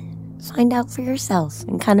to find out for yourself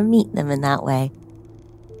and kind of meet them in that way.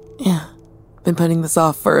 Yeah, been putting this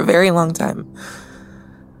off for a very long time.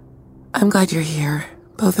 I'm glad you're here,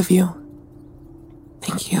 both of you.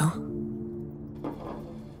 Thank you.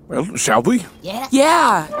 Well, shall we? Yeah.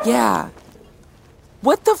 Yeah.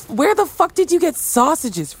 Where the fuck did you get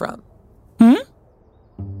sausages from?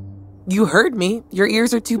 You heard me. Your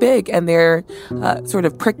ears are too big, and they're sort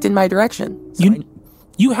of pricked in my direction. So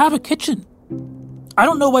You have a kitchen. I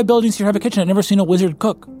don't know why buildings here have a kitchen. I've never seen a wizard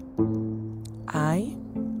cook. I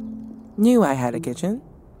knew I had a kitchen.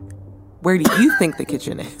 Where do you think the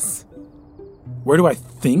kitchen is? Where do I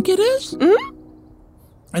think it is?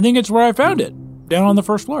 I think it's where I found it, down on the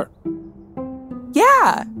first floor.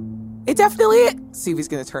 Yeah, it definitely is. Suvi's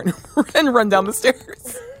gonna turn and run down the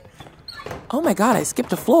stairs. Oh my God, I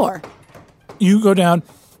skipped a floor. You go down.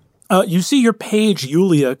 You see your page,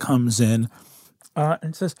 Yulia, comes in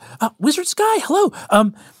and says, Wizard Sky, hello.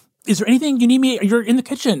 Is there anything you need me? You're in the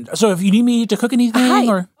kitchen. So if you need me to cook anything Hi.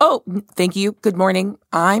 or... Oh, thank you. Good morning.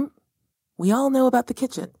 We all know about the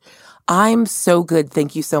kitchen. I'm so good.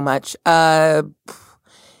 Thank you so much. I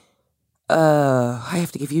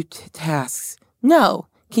have to give you tasks. No.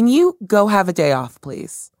 Can you go have a day off,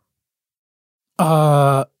 please?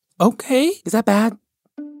 Okay. Is that bad?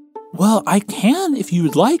 Well, I can if you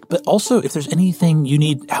would like, but also if there's anything you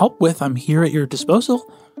need help with, I'm here at your disposal.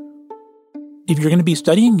 If you're going to be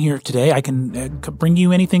studying here today, I can bring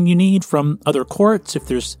you anything you need from other courts, if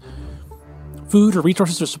there's food or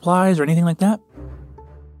resources or supplies or anything like that.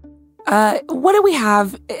 What do we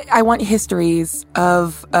have? I want histories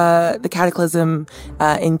of the cataclysm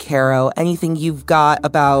in Cairo. Anything you've got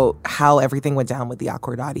about how everything went down with the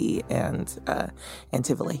Accordati and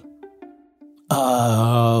Tivoli.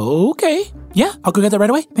 Okay. Yeah, I'll go get that right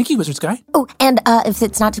away. Thank you, Wizard Sky. Oh, and if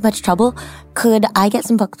it's not too much trouble, could I get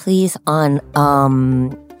some book, please, on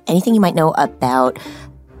anything you might know about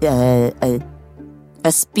a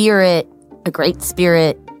spirit, a great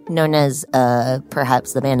spirit known as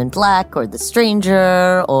perhaps the Man in Black or the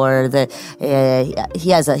Stranger or the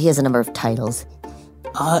he has a number of titles.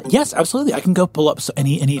 Yes, absolutely. I can go pull up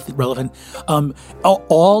any relevant.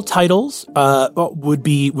 All titles would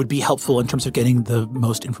be helpful in terms of getting the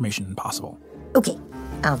most information possible. Okay.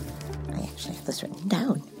 I actually have this written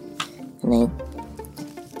down, and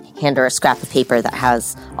I hand her a scrap of paper that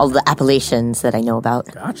has all the appellations that I know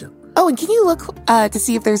about. Gotcha. Oh, and can you look to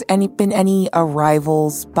see if there's been any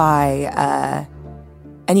arrivals by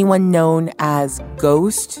anyone known as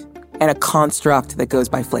Ghost and a construct that goes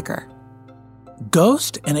by Flicker?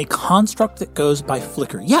 Ghost and a construct that goes by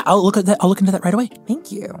Flicker. Yeah, I'll look at that. I'll look into that right away.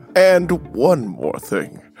 Thank you. And one more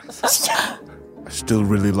thing. I still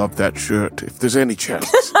really love that shirt. If there's any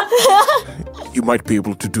chance, you might be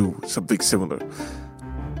able to do something similar.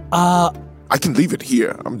 I can leave it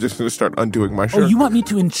here. I'm just going to start undoing my shirt. Oh, you want me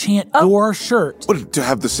to enchant your shirt? Well, to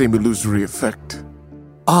have the same illusory effect.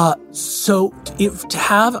 So if to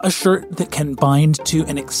have a shirt that can bind to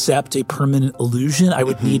and accept a permanent illusion, I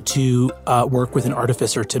would need to work with an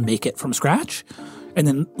artificer to make it from scratch and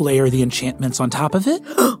then layer the enchantments on top of it.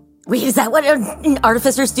 Wait, is that what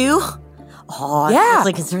artificers do? Oh, Yeah. I was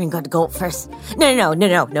like considering going to Gold first. No. We're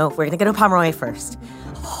going to go to Pomeroy first.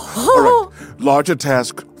 All right. Larger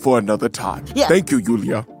task for another time. Yeah. Thank you,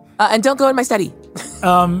 Yulia. And don't go in my study.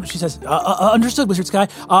 She says, understood, Wizard Sky.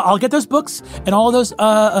 I'll get those books and all of those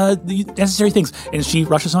the necessary things. And she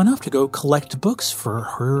rushes on off to go collect books for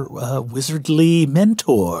her wizardly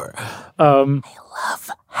mentor. I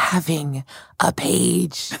love having a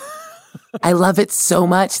page. I love it so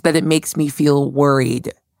much that it makes me feel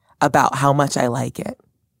worried about how much I like it.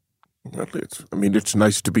 Well, it's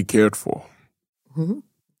nice to be cared for. Mm-hmm.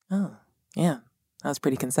 Oh, yeah. That was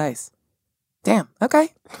pretty concise. Damn. Okay.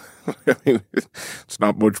 I mean, it's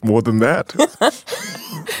not much more than that.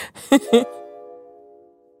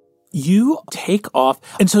 You take off.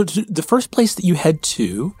 And so the first place that you head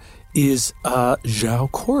to is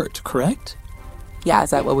Zhao Court, correct? Yeah,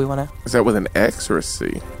 is that what we want to? Is that with an X or a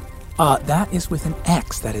C? That is with an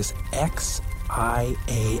X. That is XI.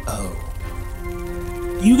 IAO.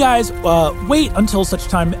 You guys wait until such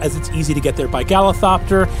time as it's easy to get there by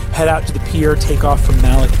Galithopter, head out to the pier, take off from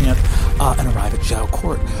Malacamp, and arrive at Zhao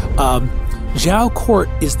Court. Zhao Court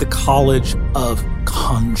is the College of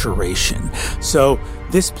Conjuration. So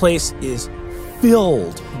this place is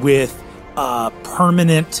filled with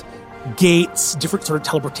permanent gates, different sort of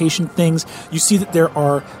teleportation things. You see that there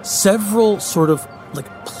are several sort of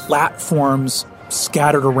like platforms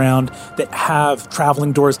scattered around that have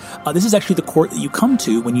traveling doors. This is actually the court that you come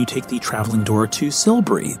to when you take the traveling door to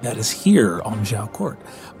Silbury. That is here on Zhao Court.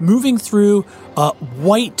 Moving through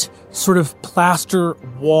white sort of plaster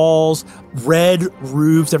walls, red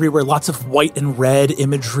roofs everywhere, lots of white and red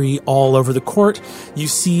imagery all over the court. You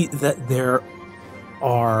see that there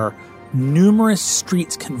are numerous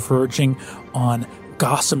streets converging on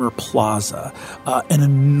Gossamer Plaza, an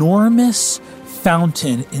enormous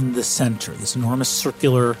fountain in the center, this enormous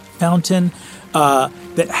circular fountain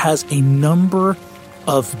that has a number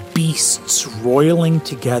of beasts roiling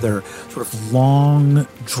together, sort of long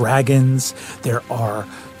dragons. There are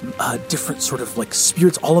different sort of like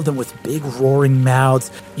spirits, all of them with big roaring mouths.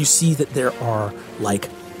 You see that there are like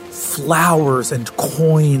flowers and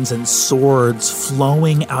coins and swords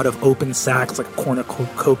flowing out of open sacks like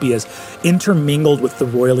cornucopias, intermingled with the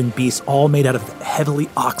roiling beasts, all made out of heavily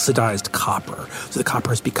oxidized copper. So the copper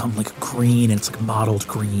has become like green, and it's like mottled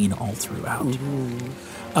green all throughout.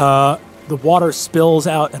 The water spills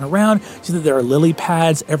out and around. You see that there are lily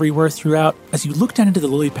pads everywhere throughout. As you look down into the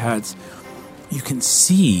lily pads, you can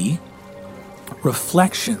see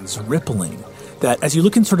reflections rippling. That as you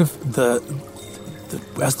look in sort of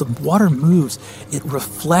as the water moves, it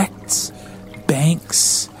reflects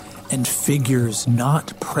banks and figures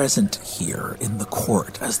not present here in the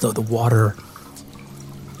court, as though the water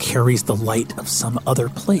carries the light of some other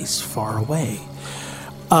place far away.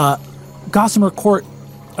 Gossamer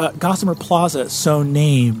Plaza, so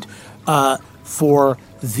named for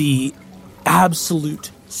the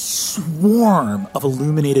absolute swarm of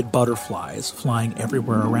illuminated butterflies flying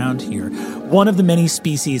everywhere around here. One of the many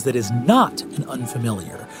species that is not an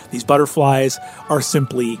unfamiliar. These butterflies are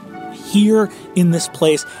simply here in this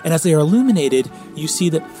place, and as they are illuminated, you see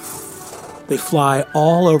that they fly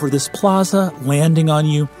all over this plaza, landing on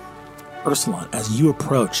you. Ursulon, as you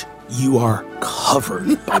approach, you are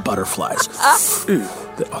covered by butterflies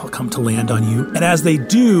that all come to land on you. And as they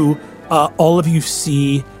do, all of you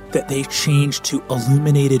see that they change to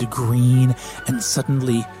illuminated green and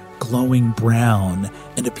suddenly glowing brown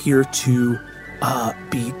and appear to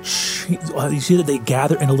you see that they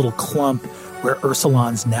gather in a little clump where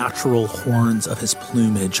Ursulon's natural horns of his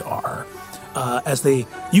plumage are.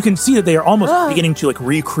 You can see that they are almost beginning to like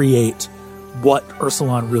recreate what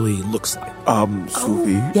Ursulon really looks like.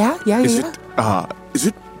 Suvi? Yeah. Is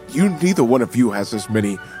it you, neither one of you has as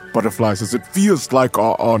many butterflies as it feels like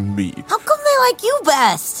are on me? How come they like you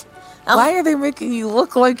best? Why are they making you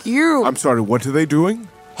look like you? I'm sorry, what are they doing?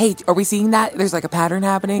 Hey, are we seeing that? There's like a pattern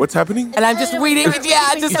happening. What's happening? And I'm just waiting. Just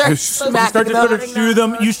start to sort of shoo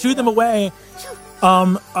them. You shoo them away.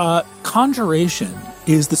 Conjuration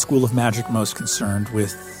is the school of magic most concerned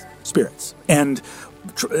with spirits, and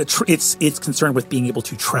it's concerned with being able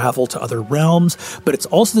to travel to other realms. But it's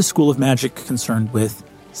also the school of magic concerned with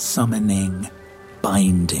summoning,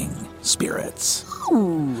 binding spirits.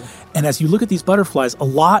 Ooh. And as you look at these butterflies, a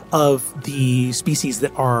lot of the species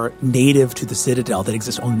that are native to the Citadel that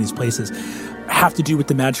exist only in these places have to do with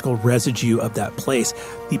the magical residue of that place.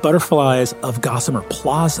 The butterflies of Gossamer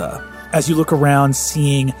Plaza, as you look around,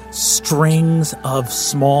 seeing strings of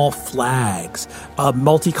small flags,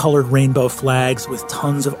 multicolored rainbow flags with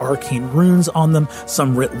tons of arcane runes on them,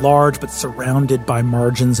 some writ large but surrounded by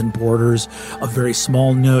margins and borders of very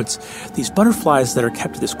small notes. These butterflies that are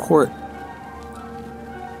kept to this court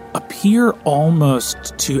appear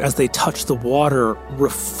almost to, as they touch the water,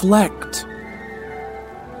 reflect,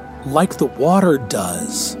 like the water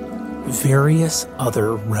does, various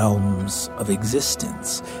other realms of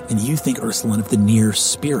existence. And you think, Ursulon, of the near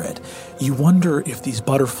spirit. You wonder if these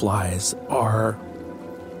butterflies are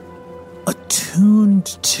attuned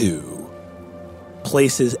to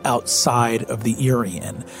places outside of the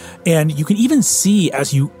Irian. And you can even see,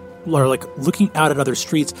 as you are like looking out at other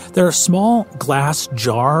streets, there are small glass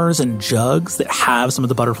jars and jugs that have some of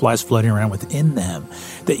the butterflies floating around within them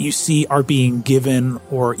that you see are being given,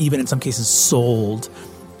 or even in some cases sold,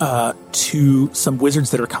 to some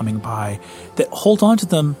wizards that are coming by, that hold on to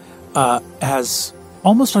them as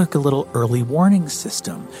almost like a little early warning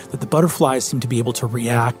system, that the butterflies seem to be able to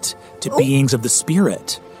react to beings of the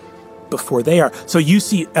spirit before they are. So you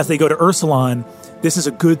see, as they go to Ursulon, this is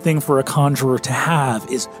a good thing for a conjurer to have,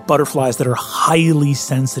 is butterflies that are highly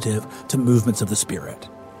sensitive to movements of the spirit.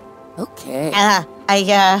 Okay.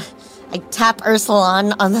 I tap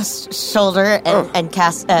Ursulon on the shoulder and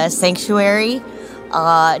cast Sanctuary,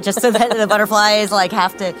 just so that the butterflies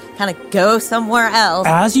have to kind of go somewhere else.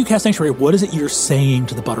 As you cast Sanctuary, what is it you're saying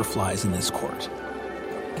to the butterflies in this court?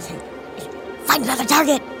 Find another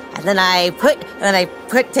target. And then I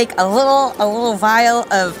take a little vial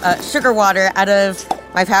of sugar water out of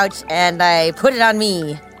my pouch and I put it on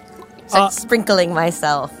me. Start sprinkling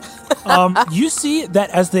myself. You see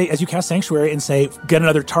that as you cast Sanctuary and say, get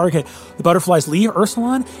another target, the butterflies leave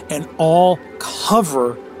Ursulon and all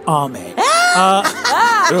cover Ame.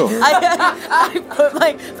 I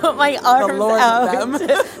put my arms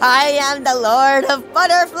out. I am the Lord of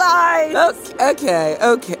Butterflies. Okay.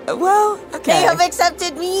 Well, okay. They have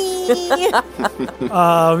accepted me.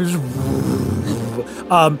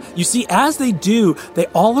 You see, as they do,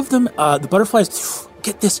 all of them, the butterflies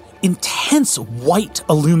get this intense white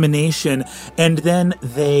illumination, and then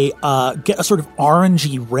they get a sort of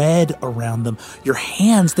orangey red around them. Your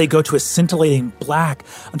hands, they go to a scintillating black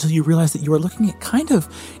until you realize that you are looking at kind of,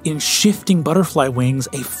 in shifting butterfly wings,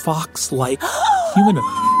 a fox-like humanoid.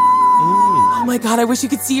 Oh my god, I wish you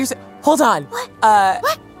could see yourself. Hold on. What?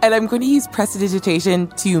 And I'm going to use prestidigitation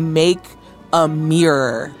to make a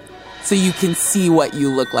mirror so you can see what you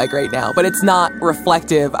look like right now. But it's not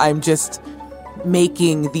reflective. I'm just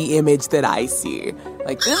making the image that I see.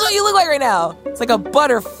 Like, this is what you look like right now. It's like a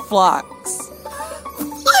butterflox.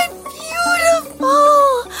 What beautiful!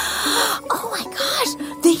 Oh my gosh,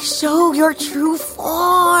 they show your true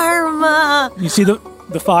form. You see the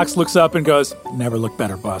fox looks up and goes, never look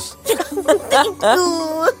better, boss. Thank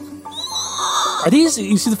you. Are these,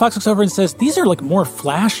 you see the fox looks over and says, these are more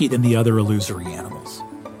flashy than the other illusory animals.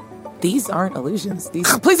 These aren't illusions.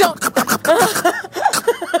 Please don't.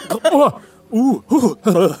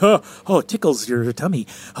 Oh, tickles your tummy.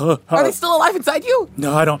 Are they still alive inside you?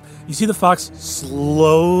 No, I don't. You see the fox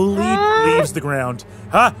slowly leaves the ground.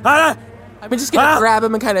 I'm just going to grab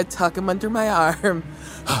him and kind of tuck him under my arm.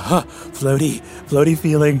 Floaty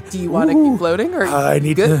feeling. Do you want to keep floating? Or I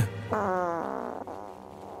need good? to.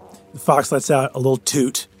 The fox lets out a little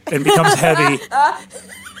toot and becomes heavy.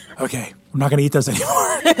 Okay, I'm not going to eat those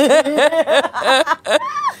anymore.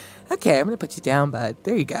 Okay, I'm going to put you down, bud.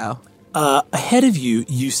 There you go. Ahead of you,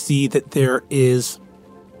 you see that there is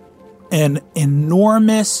an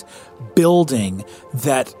enormous building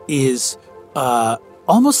that is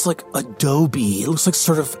almost like adobe. It looks like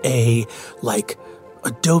sort of a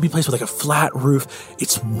adobe place with a flat roof.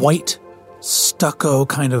 It's white stucco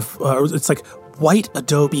kind of. It's like white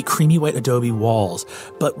adobe, creamy white adobe walls,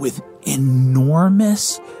 but with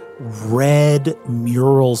enormous red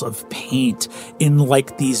murals of paint in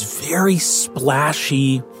these very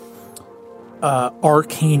splashy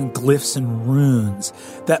arcane glyphs and runes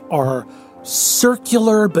that are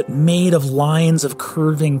circular but made of lines of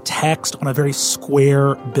curving text on a very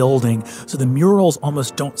square building. So the murals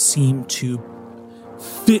almost don't seem to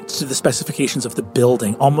fit to the specifications of the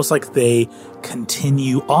building, almost like they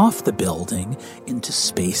continue off the building into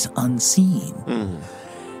space unseen.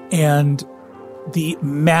 And the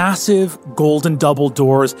massive golden double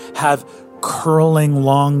doors have curling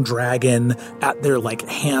long dragon at their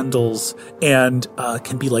handles and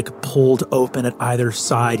can be pulled open at either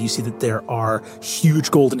side. You see that there are huge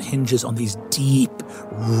golden hinges on these deep,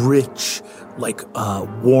 rich,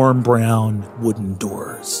 warm brown wooden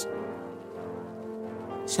doors.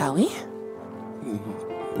 Shall we?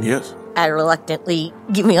 Yes. I reluctantly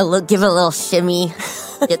give a little shimmy,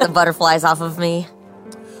 get the butterflies off of me.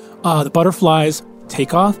 The butterflies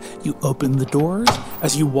take off. You open the doors.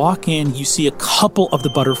 As you walk in, you see a couple of the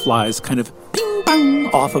butterflies kind of ping bang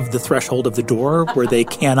off of the threshold of the door where they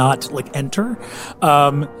cannot enter.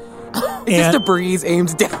 Just a breeze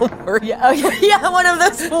aimed downward. Yeah, one of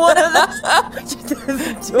those doors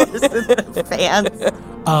in the fans.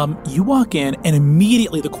 You walk in, and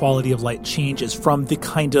immediately the quality of light changes from the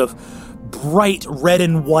kind of bright red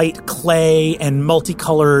and white clay and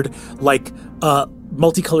multicolored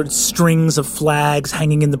strings of flags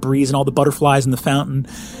hanging in the breeze and all the butterflies in the fountain.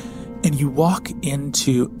 And you walk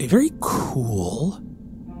into a very cool,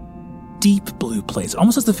 deep blue place. It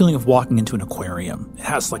almost has the feeling of walking into an aquarium. It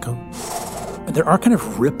has there are kind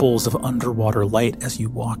of ripples of underwater light as you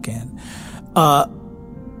walk in.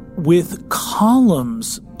 With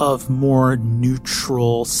columns of more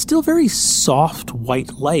neutral, still very soft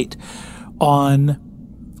white light on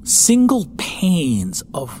single panes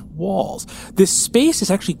of walls. This space is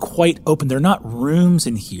actually quite open. There are not rooms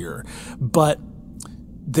in here, but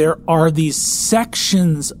there are these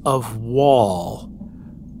sections of wall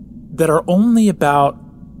that are only about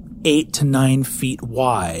 8 to 9 feet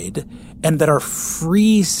wide and that are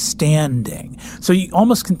freestanding. So you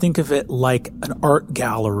almost can think of it like an art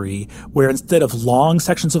gallery where instead of long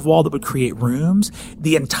sections of wall that would create rooms,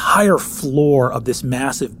 the entire floor of this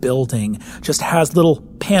massive building just has little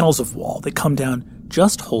panels of wall that come down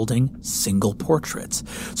just holding single portraits.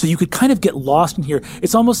 So you could kind of get lost in here.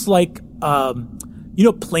 It's almost like,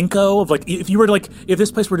 Plinko of like, if you were to if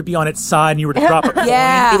this place were to be on its side and you were to drop a coin,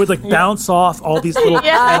 it would bounce off all these little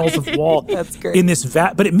panels of wall. That's great. In this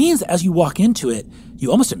vat. But it means that as you walk into it, you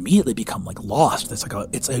almost immediately become lost.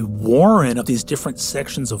 It's a warren of these different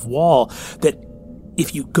sections of wall that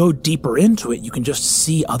if you go deeper into it, you can just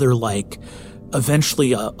see other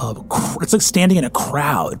eventually it's like standing in a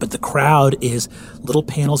crowd, but the crowd is little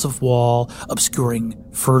panels of wall obscuring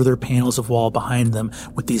further panels of wall behind them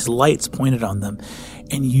with these lights pointed on them.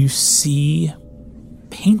 And you see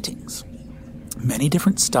paintings, many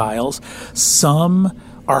different styles. Some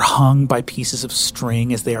are hung by pieces of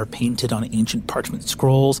string as they are painted on ancient parchment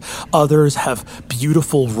scrolls. Others have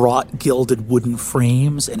beautiful wrought gilded wooden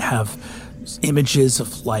frames and have images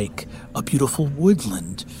of a beautiful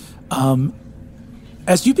woodland.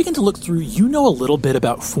 As you begin to look through, you know a little bit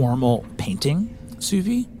about formal painting,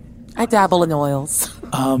 Suvi. I dabble in oils.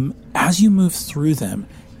 As you move through them,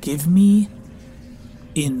 give me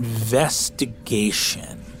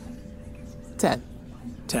investigation. 10.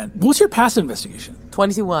 What's your passive investigation?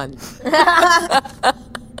 21.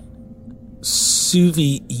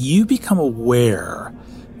 Suvi, you become aware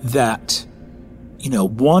that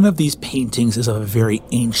one of these paintings is of a very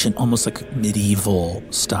ancient, almost like medieval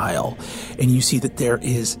style. And you see that there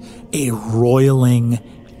is a roiling,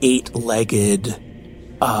 8-legged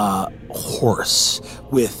horse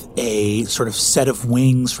with a sort of set of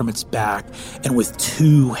wings from its back and with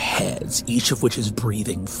 2 heads, each of which is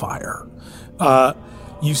breathing fire.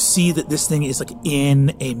 You see that this thing is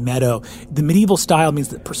in a meadow. The medieval style means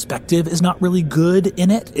that perspective is not really good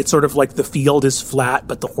in it. It's sort of like the field is flat,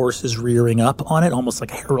 but the horse is rearing up on it, almost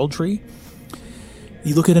like heraldry.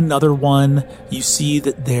 You look at another one, you see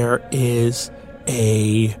that there is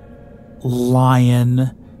a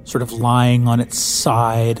lion sort of lying on its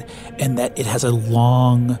side, and that it has a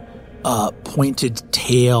long, pointed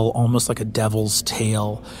tail, almost like a devil's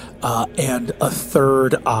tail, and a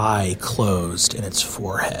third eye closed in its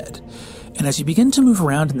forehead. And as you begin to move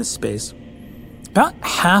around in this space, about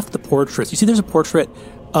half the portraits, you see there's a portrait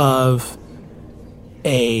of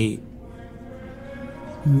a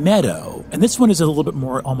meadow, and this one is a little bit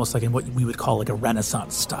more almost like in what we would call a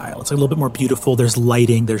Renaissance style. It's a little bit more beautiful. There's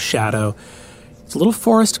lighting, there's shadow. It's a little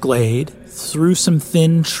forest glade. Through some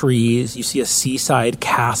thin trees, you see a seaside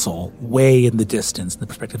castle way in the distance, in the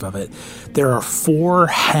perspective of it. There are 4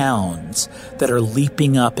 hounds that are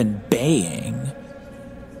leaping up and baying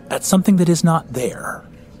at something that is not there.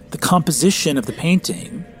 The composition of the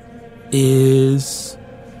painting is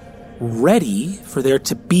ready for there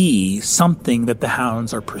to be something that the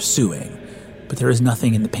hounds are pursuing, but there is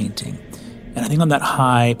nothing in the painting. And I think on that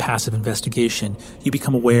high passive investigation, you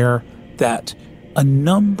become aware that a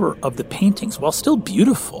number of the paintings, while still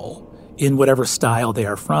beautiful in whatever style they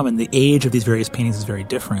are from, and the age of these various paintings is very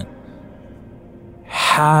different,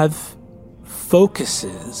 have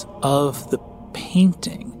focuses of the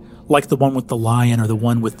painting, like the one with the lion or the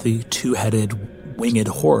one with the 2-headed winged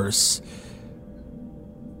horse,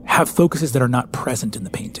 have focuses that are not present in the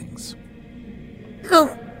paintings. Oh.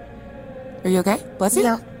 Are you okay? Bless you?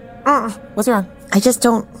 No. What's wrong? I just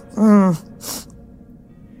don't...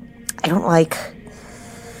 I don't like...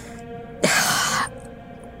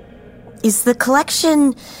 Is the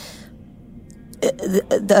collection...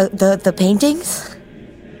 The paintings?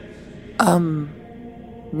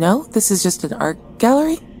 No, this is just an art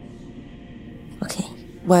gallery. Okay.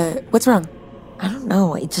 What's wrong? I don't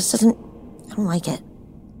know. It just doesn't... I don't like it.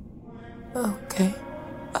 Okay.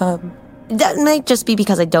 That might just be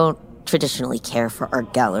because I don't traditionally care for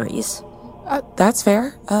art galleries. That's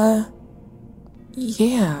fair.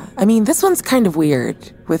 Yeah. I mean, this one's kind of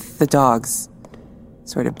weird, with the dogs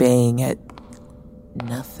sort of baying at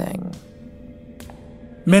nothing.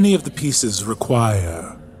 Many of the pieces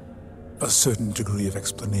require a certain degree of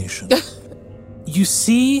explanation. You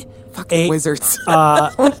see Fucking wizards.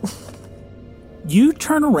 You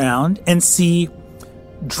turn around and see,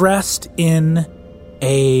 dressed in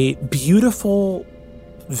a beautiful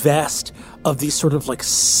vest of these sort of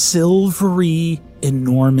silvery,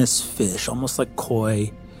 enormous fish, almost like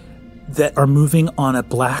koi, that are moving on a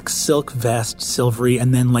black silk vest, silvery,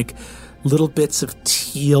 and then little bits of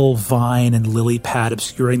teal vine and lily pad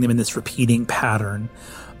obscuring them in this repeating pattern.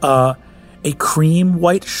 a cream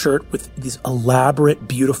white shirt with these elaborate,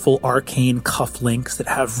 beautiful, arcane cufflinks that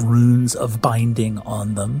have runes of binding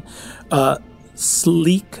on them,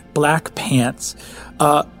 sleek black pants,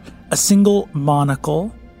 a single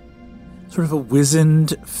monocle, sort of a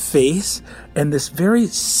wizened face, and this very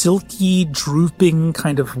silky, drooping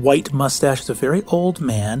kind of white mustache. It's a very old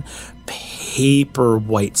man, paper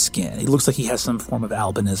white skin. He looks like he has some form of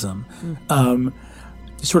albinism.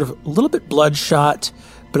 He's sort of a little bit bloodshot,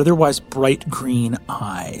 but otherwise bright green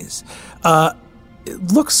eyes.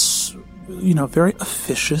 It looks, very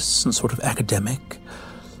officious and sort of academic.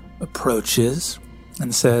 Approaches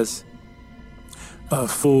and says,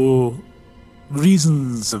 For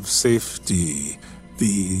reasons of safety,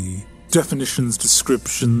 the definitions,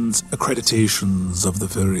 descriptions, accreditations of the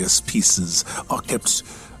various pieces are kept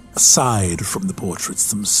aside from the portraits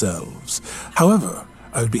themselves. However,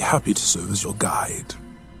 I would be happy to serve as your guide.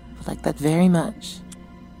 I like that very much.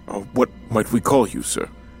 What might we call you, sir?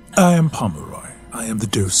 I am Pomeroy. I am the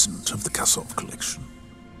docent of the Kasov collection.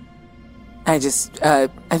 I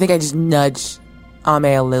think I just nudged Ame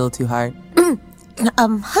a little too hard.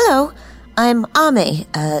 Hello. I'm Ame,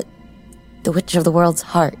 the Witch of the World's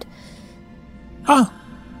Heart.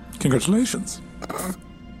 Congratulations.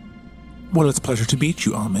 Well, it's a pleasure to meet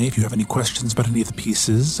you, Ame. If you have any questions about any of the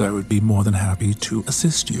pieces, I would be more than happy to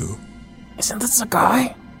assist you. Isn't this a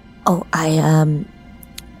guy? Oh, I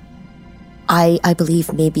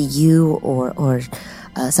believe maybe you or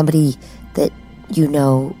somebody that you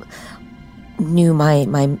know knew my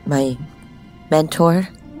mentor.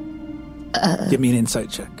 give me an insight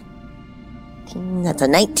check. That's a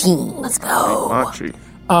 19. Let's go. Machi.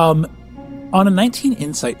 On a 19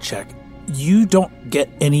 insight check, you don't get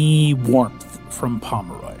any warmth from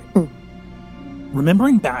Pomeroy.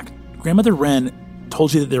 Remembering back, Grandmother Wren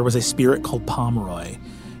told you that there was a spirit called Pomeroy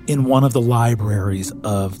in one of the libraries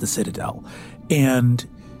of the Citadel. And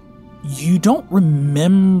you don't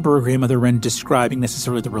remember Grandmother Wren describing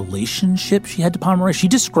necessarily the relationship she had to Pomeroy. She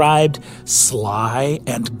described Sly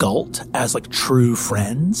and Gult as like true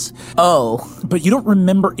friends. Oh. But you don't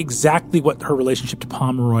remember exactly what her relationship to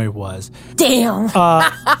Pomeroy was. Damn.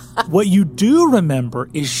 What you do remember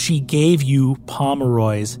is she gave you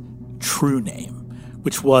Pomeroy's true name,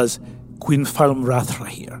 which was Gwynfalm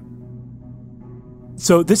Rathrahir.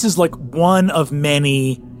 So this is like one of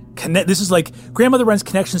many. This is like Grandmother Wren's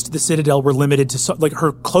connections to the Citadel were limited to like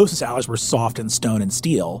her closest allies were soft and stone and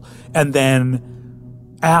steel, and then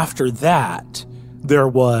after that there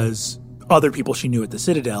was other people she knew at the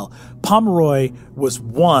Citadel. Pomeroy was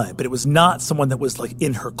one, but it was not someone that was like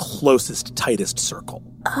in her closest, tightest circle.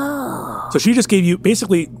 Oh. So she just gave you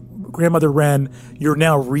basically Grandmother Wren. You're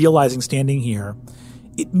now realizing standing here,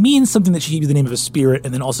 it means something that she gave you the name of a spirit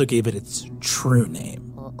and then also gave it its true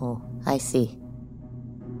name. Oh, I see.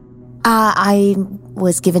 I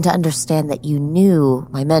was given to understand that you knew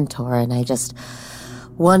my mentor, and I just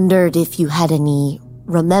wondered if you had any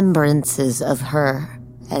remembrances of her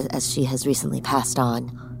as she has recently passed on.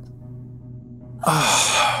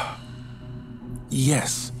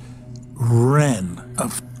 Yes, Wren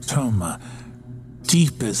of Toma.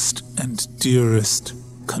 Deepest and dearest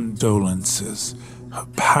condolences. Her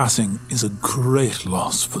passing is a great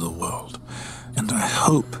loss for the world, and I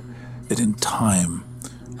hope that in time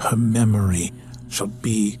her memory shall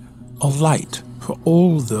be a light for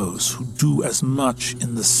all those who do as much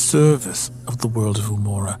in the service of the world of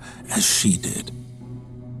Umora as she did.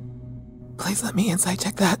 Please let me insight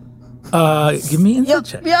check that. Give me an insight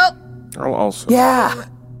check. Yep. I'll also. Yeah.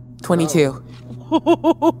 22.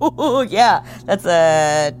 Yeah, that's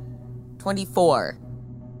a 24.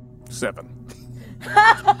 7.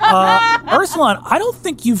 Ursulon, I don't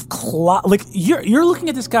think you've you're looking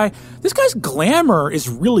at this guy. This guy's glamour is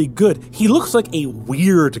really good. He looks like a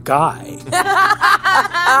weird guy,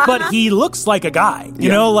 but he looks like a guy. You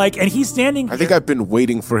know, like, and he's standing. I think I've been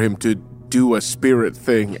waiting for him to do a spirit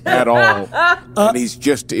thing at all, and he's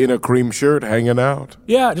just in a cream shirt hanging out.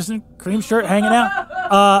 Yeah, just in a cream shirt hanging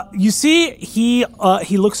out. You see, he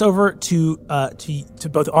looks over to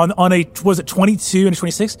both on a was it 22 and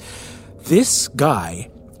 26. This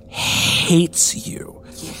guy hates you.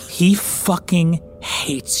 He fucking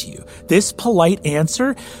hates you. This polite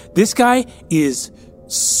answer, this guy is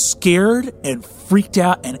scared and freaked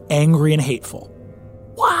out and angry and hateful.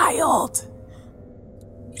 Wild.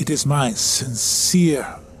 It is my sincere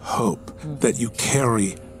hope that you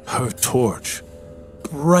carry her torch,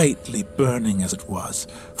 brightly burning as it was,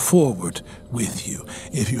 forward with you.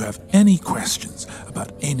 If you have any questions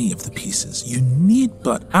about any of the pieces, you need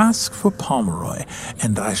but ask for Pomeroy,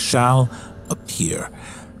 and I shall appear.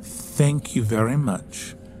 Thank you very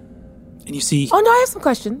much. And you see, Oh, no, I have some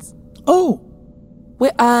questions. Oh,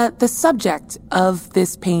 The subject of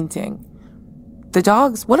this painting. The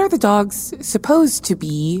dogs, what are the dogs supposed to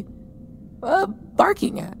be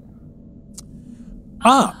barking at?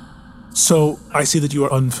 So I see that you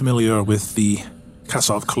are unfamiliar with the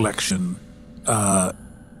Kasov collection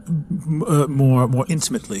more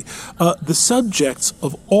intimately. The subjects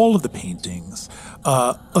of all of the paintings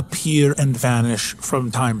appear and vanish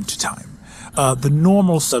from time to time. The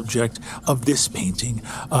normal subject of this painting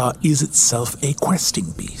is itself a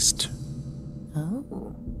questing beast.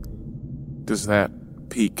 Oh. Does that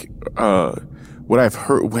pique what I've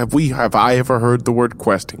heard? Have I ever heard the word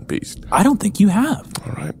questing beast? I don't think you have.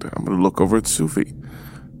 All right, I'm going to look over at Sufi.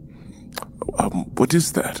 What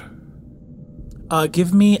is that?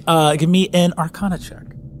 Give me an Arcana check.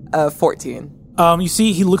 14. You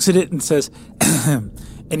see, he looks at it and says,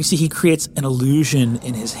 and you see he creates an illusion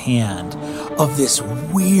in his hand of this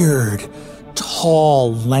weird,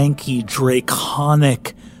 tall, lanky,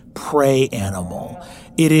 draconic prey animal.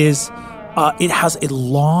 It has a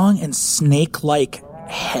long and snake-like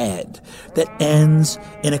head that ends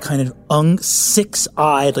in a kind of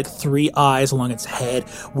six-eyed, like 3 eyes along its head,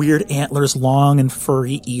 weird antlers, long and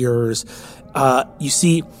furry ears. You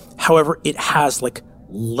see, however, it has like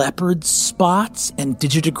leopard spots and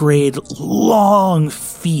digitigrade long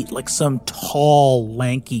feet, like some tall,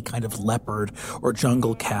 lanky kind of leopard or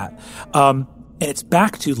jungle cat. And its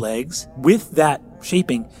back 2 legs, with that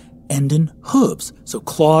shaping, end in hooves. So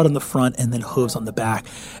clawed on the front and then hooves on the back,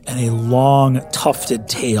 and a long tufted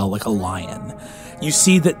tail like a lion. You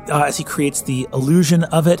see that as he creates the illusion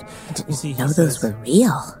of it, you see know those were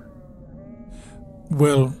real.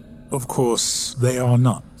 Well, of course, they are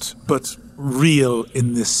not, but real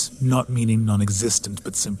in this not meaning non-existent,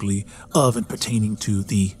 but simply of and pertaining to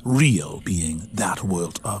the real being that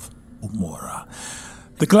world of Umora.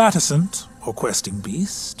 The glaticent, or questing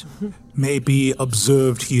beast, may be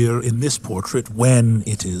observed here in this portrait when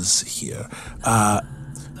it is here.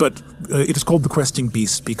 But it is called the questing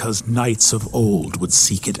beast because knights of old would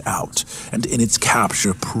seek it out, and in its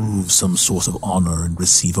capture prove some sort of honor and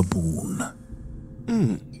receive a boon.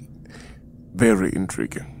 Very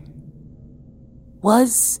intriguing.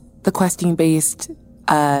 Was the questing beast,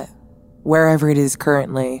 wherever it is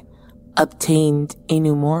currently, obtained in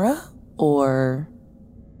Umora or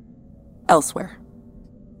elsewhere?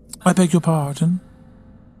 I beg your pardon?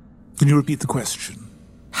 Can you repeat the question?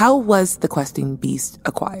 How was the questing beast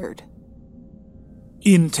acquired?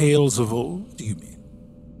 In tales of old, do you mean?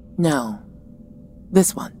 No.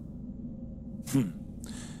 This one.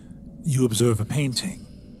 You observe a painting.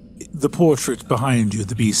 The portrait behind you,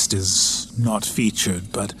 the beast, is not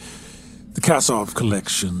featured, but the Kasov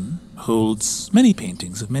collection holds many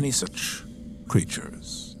paintings of many such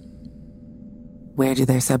creatures. Where do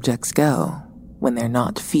their subjects go when they're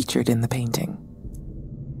not featured in the painting?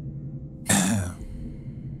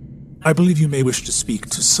 I believe you may wish to speak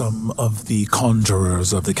to some of the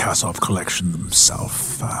conjurers of the Kasov collection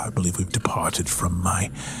themselves. I believe we've departed from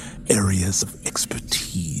my areas of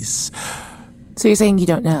expertise. So you're saying you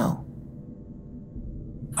don't know?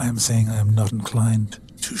 I am saying I am not inclined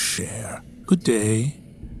to share. Good day.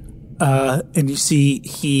 and you see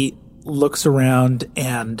he looks around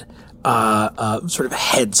and sort of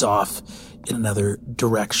heads off in another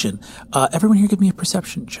direction. Everyone here give me a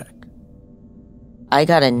perception check. I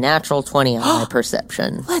got a natural 20 on my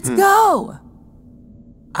perception. Let's go!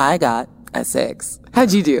 I got a 6.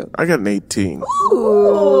 How'd you do? I got an 18.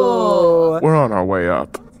 Ooh. We're on our way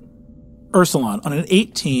up. Ursulon, on an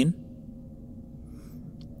 18,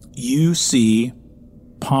 you see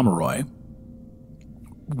Pomeroy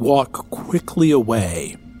walk quickly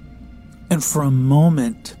away and for a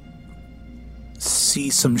moment see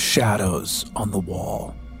some shadows on the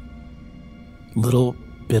wall. Little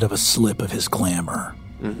bit of a slip of his glamour.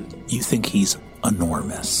 You think he's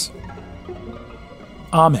enormous.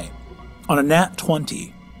 Ame, on a nat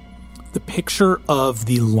 20, the picture of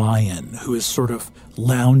the lion who is sort of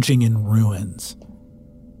lounging in ruins.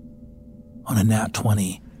 On a nat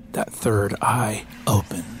 20, that third eye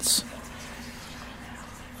opens.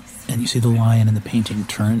 And you see the lion in the painting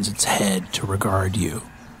turns its head to regard you.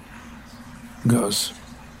 Goes,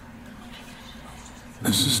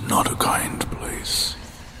 This is not a kind place.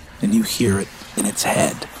 and you hear it in its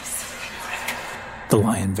head. The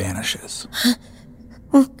lion vanishes.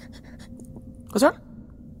 What's wrong?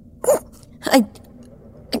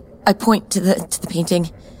 I point to the painting,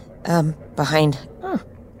 behind.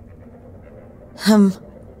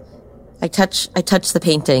 I touch the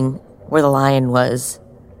painting where the lion was.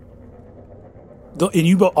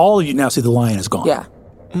 And all of you now see the lion is gone. Yeah.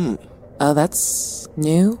 Oh, that's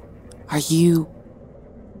new? Are you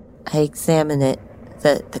I examine it.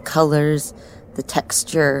 The colors, the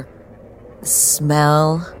texture, the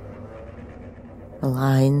smell, the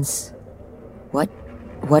lines.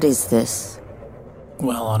 What is this?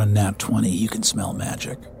 Well, on a nat 20, you can smell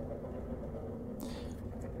magic.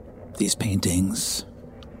 These paintings,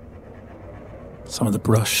 some of the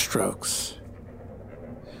brush strokes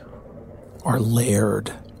are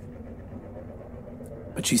layered,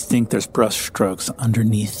 but you think there's brush strokes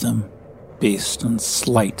underneath them based on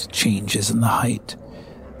slight changes in the height.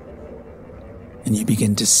 And you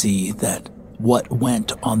begin to see that what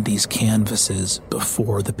went on these canvases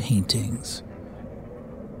before the paintings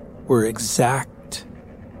were exact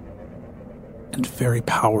and very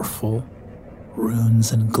powerful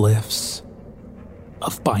runes and glyphs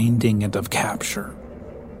of binding and of capture.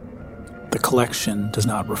 The collection does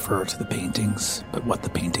not refer to the paintings, but what the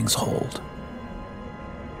paintings hold.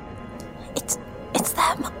 It's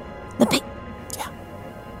them. Yeah.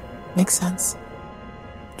 Makes sense.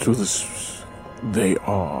 So they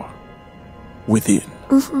are within.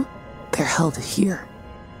 Mm-hmm. They're held here.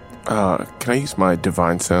 Can I use my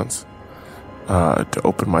divine sense to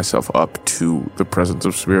open myself up to the presence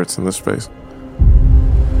of spirits in this space?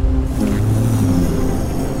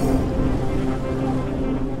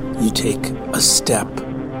 You take a step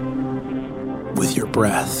with your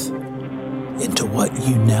breath into what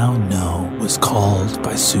you now know was called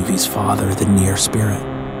by Suvi's father the Near Spirit.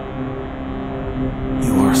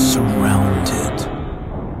 You are surrounded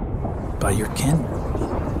by your kin.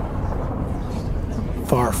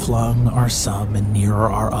 Far-flung are some and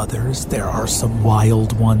nearer are others. There are some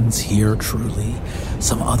wild ones here, truly.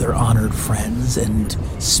 Some other honored friends and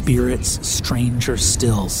spirits stranger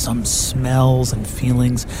still. Some smells and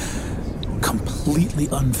feelings completely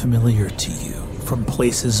unfamiliar to you from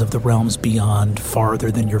places of the realms beyond,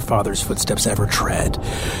 farther than your father's footsteps ever tread.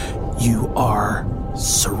 You are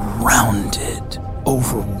surrounded,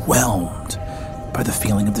 overwhelmed by the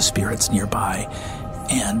feeling of the spirits nearby.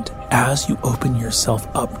 And as you open yourself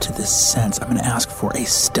up to this sense, I'm going to ask for a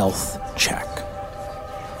stealth check.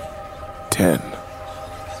 10.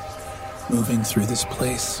 Moving through this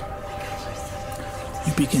place,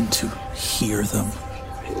 you begin to hear them.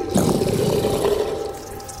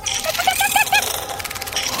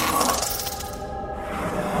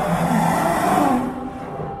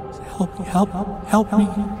 Help me.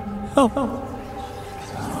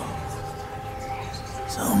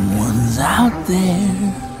 Someone's out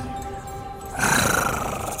there.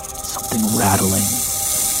 Something rattling.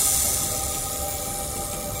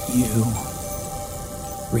 You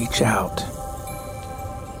reach out.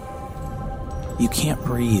 You can't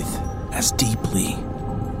breathe as deeply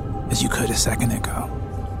as you could a second ago.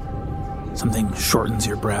 Something shortens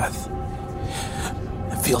your breath.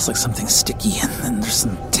 It feels like something sticky, and then there's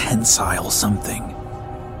some tensile something.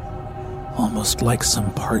 Almost like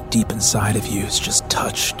some part deep inside of you has just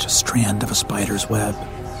touched a strand of a spider's web.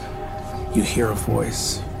 You hear a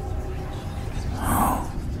voice. Oh.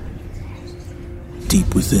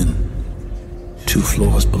 Deep within, 2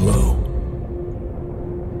 floors below.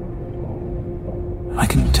 I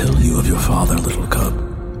can tell you of your father, little cub.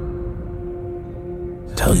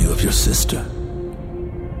 Tell you of your sister.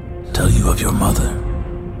 Tell you of your mother.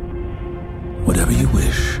 Whatever you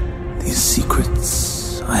wish, these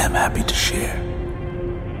secrets I am happy to share.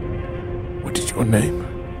 What is your name?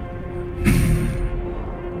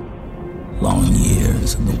 Long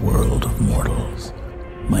years in the world of mortals.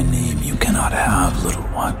 My name you cannot have, little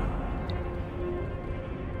one.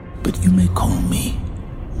 But you may call me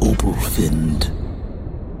Oberfind.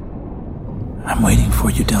 I'm waiting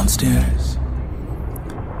for you downstairs.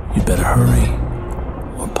 You'd better hurry,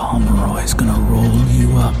 or Pomeroy's gonna roll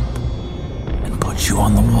you up and put you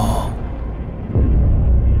on the wall.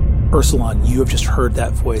 Ursulon, you have just heard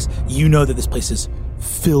that voice. You know that this place is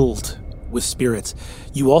filled with spirits.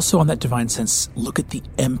 You also, on that divine sense, look at the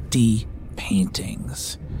empty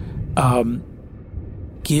paintings.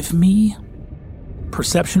 Give me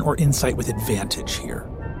perception or insight with advantage here.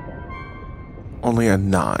 Only a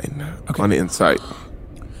 9 on insight.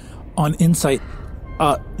 On insight,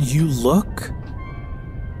 you look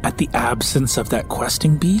at the absence of that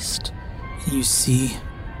questing beast. You see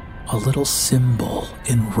a little symbol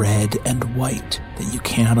in red and white that you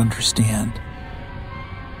cannot understand.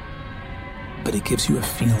 But it gives you a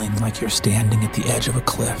feeling like you're standing at the edge of a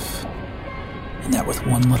cliff, and that with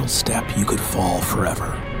one little step you could fall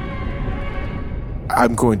forever.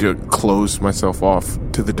 I'm going to close myself off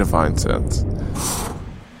to the divine sense.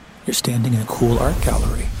 You're standing in a cool art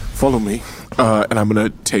gallery. Follow me, and I'm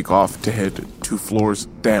gonna take off to head 2 floors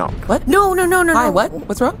down. What? No. Hi, what?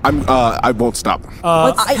 What's wrong? I won't stop.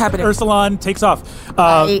 What's happening? Ursulon takes off.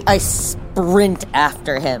 I sprint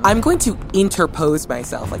after him. I'm going to interpose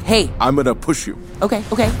myself. Like, hey. I'm gonna push you. Okay.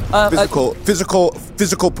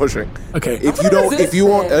 Physical pushing. Okay. If you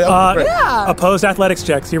won't, Opposed athletics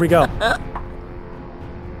checks. Here we go.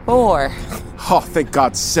 4. Oh, thank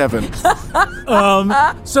God, 7.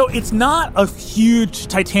 So it's not a huge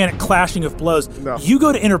titanic clashing of blows. No. You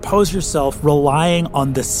go to interpose yourself relying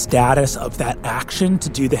on the status of that action to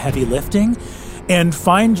do the heavy lifting and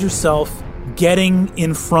find yourself getting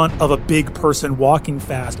in front of a big person walking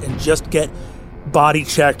fast and just get body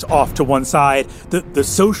checked off to one side. The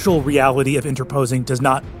social reality of interposing does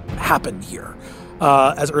not happen here.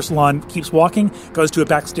 As Ursulon keeps walking, goes to a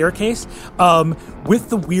back staircase. With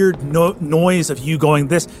the weird noise of you going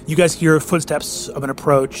this, you guys hear footsteps of an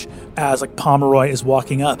approach as Pomeroy is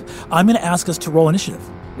walking up. I'm going to ask us to roll initiative.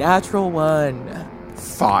 Natural 1.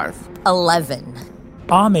 5. 11.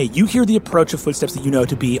 Ame, you hear the approach of footsteps that you know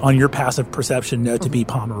to be, on your passive perception, know to be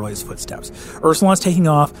Pomeroy's footsteps. Ursulon's taking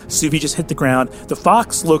off. Suvi just hit the ground. The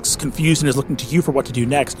fox looks confused and is looking to you for what to do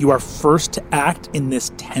next. You are first to act in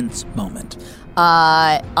this tense moment.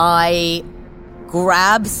 I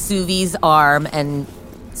grab Suvi's arm and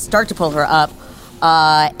start to pull her up,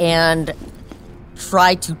 and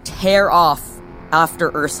try to tear off after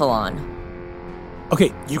Ursulon.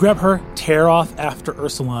 Okay, you grab her, tear off after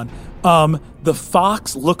Ursulon. The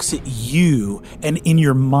fox looks at you and in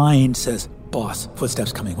your mind says, "Boss,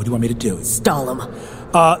 footsteps coming. What do you want me to do?" Stall him.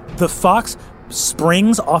 The fox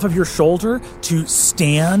springs off of your shoulder to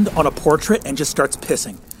stand on a portrait and just starts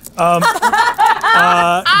pissing.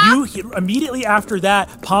 Immediately after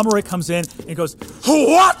that, Pomeroy comes in and goes,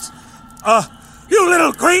 "What? You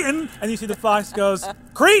little cretin!" And you see the fox goes,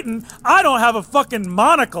 "Cretin? I don't have a fucking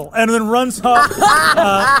monocle," and then runs off.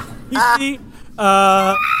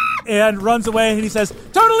 And runs away, and he says,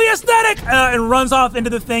 "Totally aesthetic!" And runs off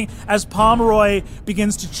into the thing as Pomeroy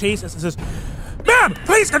begins to chase us and says, "Ma'am,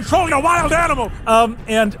 please control your wild animal!"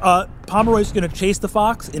 And Pomeroy's going to chase the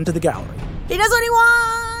fox into the gallery. He does what he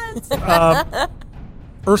wants!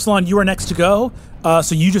 Ursulon, you are next to go,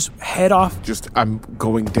 so you just head off. I'm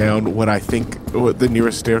going down what I think the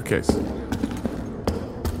nearest staircase.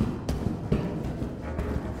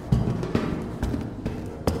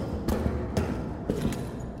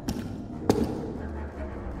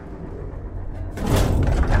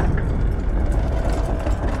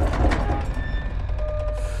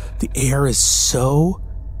 The air is so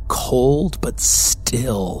cold but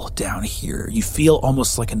still down here. You feel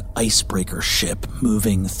almost like an icebreaker ship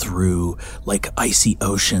moving through icy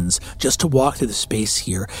oceans just to walk through the space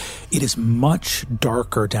here. It is much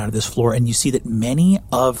darker down to this floor, and you see that many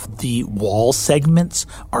of the wall segments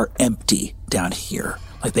are empty down here.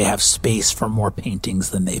 They have space for more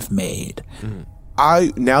paintings than they've made.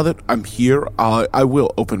 Now that I'm here, I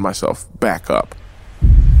will open myself back up.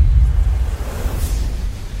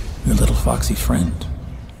 Your little foxy friend.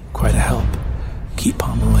 Quite a help. Keep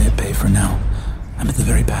Pomeroy at bay for now. I'm at the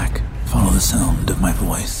very back. Follow the sound of my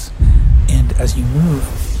voice. And as you move,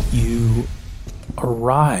 you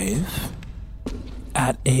arrive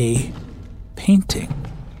at a painting.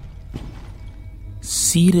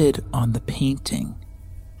 Seated on the painting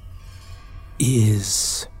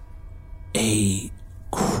is a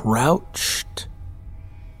crouched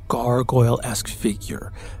gargoyle-esque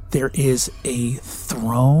figure. There is a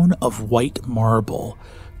throne of white marble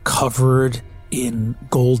covered in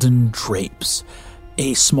golden drapes.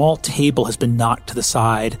 A small table has been knocked to the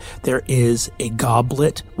side. There is a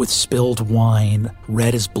goblet with spilled wine,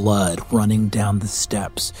 red as blood, running down the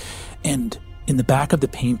steps. And in the back of the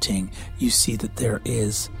painting, you see that there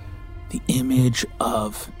is the image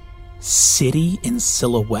of city in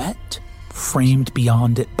silhouette, framed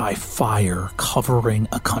beyond it by fire covering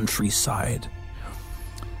a countryside.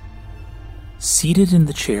 Seated in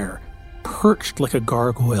the chair, perched like a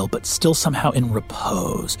gargoyle, but still somehow in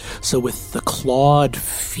repose. So with the clawed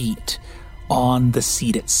feet on the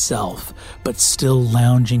seat itself, but still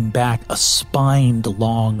lounging back, a spined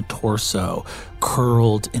long torso,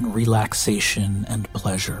 curled in relaxation and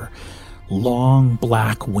pleasure. Long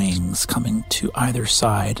black wings coming to either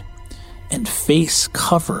side, and face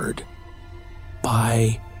covered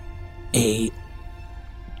by a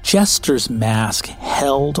jester's mask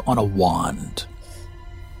held on a wand,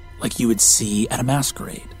 like you would see at a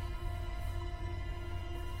masquerade.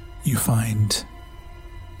 You find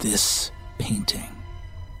this painting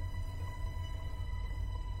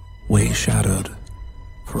way shadowed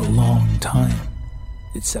for a long time,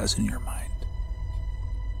 it says in your mind.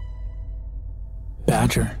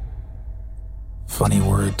 Badger, funny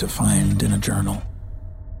word to find in a journal.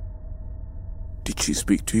 Did she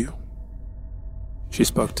speak to you? She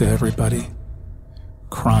spoke to everybody,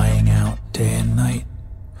 crying out day and night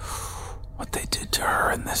what they did to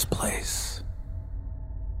her in this place.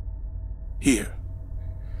 Here,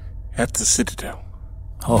 at the Citadel.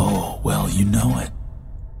 Oh, well, you know it.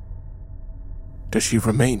 Does she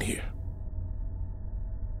remain here?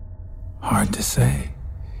 Hard to say.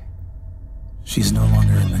 She's no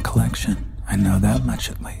longer in the collection. I know that much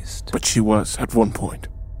at least. But she was at one point.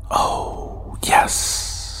 Oh,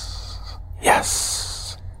 yes.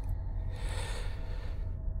 Yes.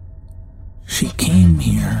 She came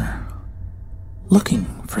here looking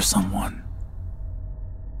for someone.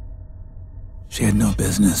 She had no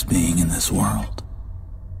business being in this world.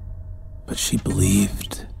 But she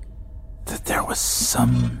believed that there was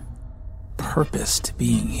some purpose to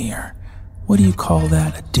being here. What do you call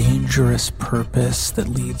that? A dangerous purpose that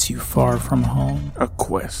leads you far from home? A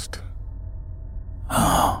quest.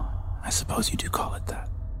 Oh, I suppose you do call it that.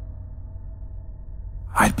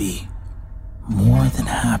 I'd be more than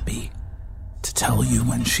happy to tell you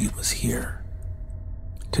when she was here.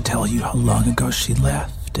 To tell you how long ago she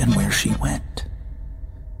left and where she went.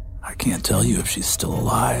 I can't tell you if she's still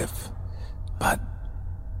alive, but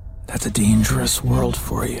that's a dangerous world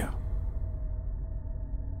for you.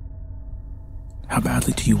 How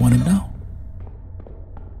badly do you want to know?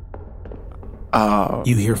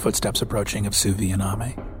 You hear footsteps approaching of Suvi and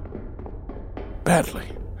Ame. Badly.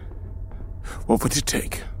 What would it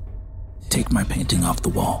take? Take my painting off the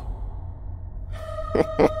wall.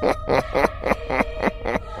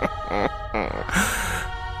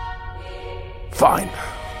 Fine.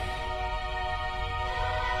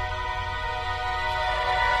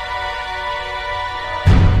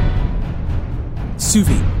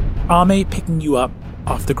 Suvi, Ame picking you up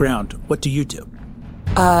off the ground. What do you do?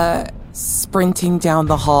 Sprinting down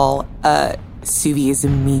the hall, Suvi is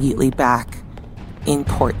immediately back in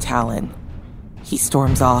Port Talon. He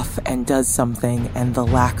storms off and does something, and the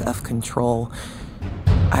lack of control.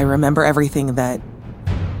 I remember everything that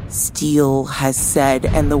Steele has said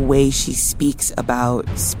and the way she speaks about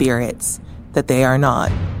spirits, that they are not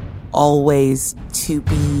always to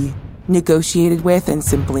be negotiated with and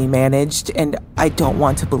simply managed, and I don't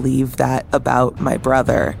want to believe that about my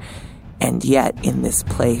brother. And yet, in this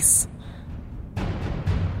place,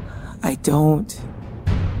 I don't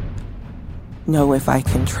know if I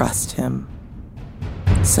can trust him.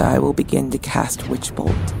 So I will begin to cast Witch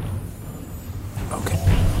Bolt. Okay.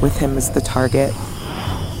 With him as the target,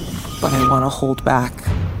 but I want to hold back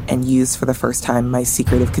and use for the first time my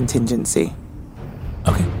Secret of Contingency.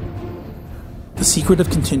 Okay. The Secret of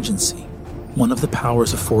Contingency, one of the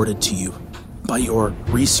powers afforded to you by your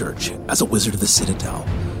research as a wizard of the Citadel.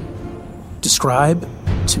 Describe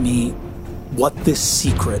to me what this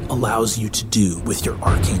secret allows you to do with your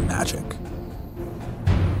arcane magic.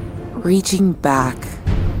 Reaching back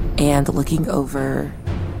and looking over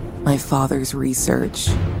my father's research,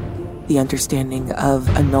 the understanding of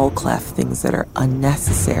annul clef, things that are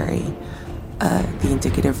unnecessary, the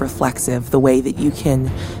indicative reflexive, the way that you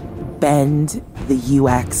can bend the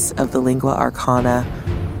UX of the lingua arcana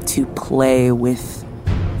to play with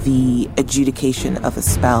the adjudication of a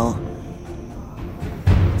spell.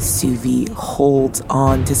 Suvi holds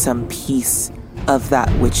on to some piece of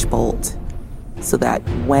that witch bolt so that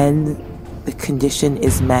when the condition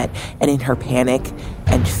is met, and in her panic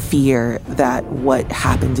and fear that what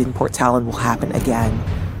happened in Port Talon will happen again,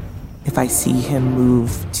 if I see him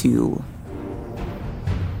move to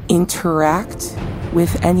interact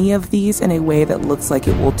with any of these in a way that looks like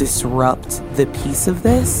it will disrupt the peace of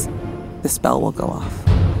this, the spell will go off.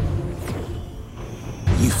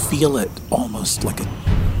 You feel it almost like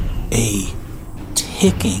a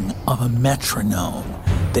ticking of a metronome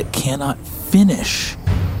that cannot finish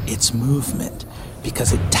its movement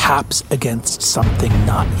because it taps against something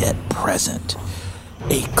not yet present.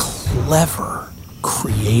 A clever,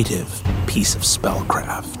 creative piece of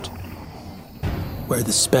spellcraft where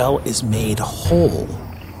the spell is made whole,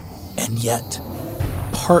 and yet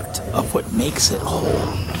part of what makes it whole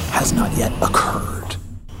has not yet occurred.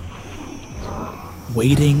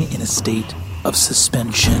 Waiting in a state of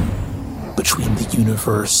suspension between the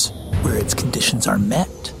universe where its conditions are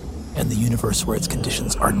met and the universe where its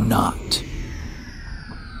conditions are not.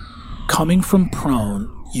 Coming from prone,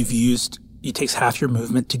 it takes half your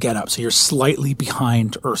movement to get up, so you're slightly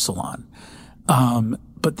behind Ursulon.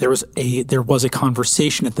 But there was a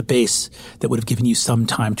conversation at the base that would have given you some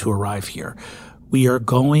time to arrive here. We are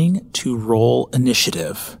going to roll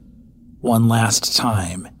initiative one last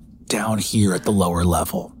time down here at the lower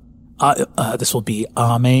level. This will be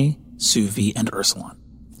Ame, Suvi, and Ursulon.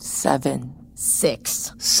 7.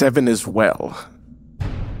 6. 7 as well.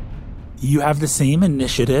 You have the same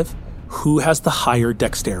initiative. Who has the higher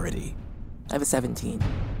dexterity? I have a 17.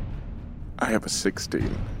 I have a 16.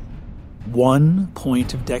 1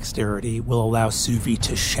 point of dexterity will allow Suvi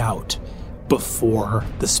to shout before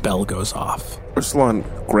the spell goes off. Ursulon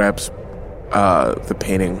grabs the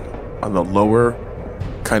painting on the lower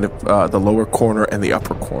the lower corner and the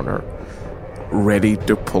upper corner, ready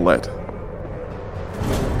to pull it.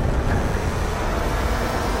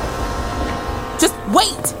 Just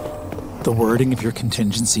wait! The wording of your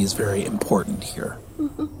contingency is very important here.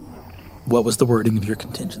 What was the wording of your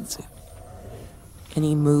contingency?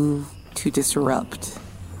 Any move to disrupt.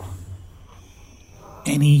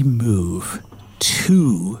 Any move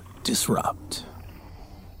to disrupt.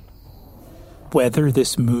 Whether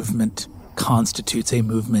this movement constitutes a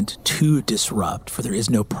movement to disrupt, for there is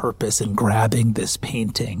no purpose in grabbing this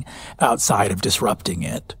painting outside of disrupting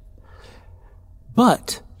it.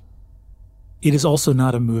 But it is also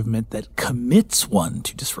not a movement that commits one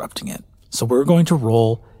to disrupting it. So we're going to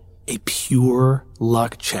roll a pure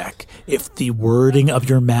luck check if the wording of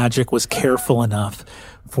your magic was careful enough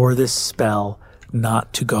for this spell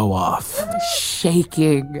not to go off.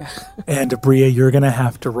 Shaking. And Bria, you're going to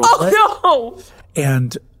have to roll it. Oh, no!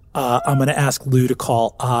 And I'm going to ask Lou to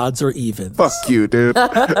call odds or evens. Fuck you, dude.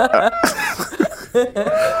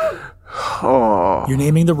 Oh. You're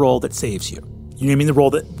naming the roll that saves you. You're naming the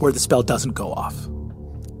roll where the spell doesn't go off.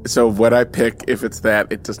 So what I pick, if it's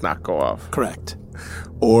that, it does not go off. Correct.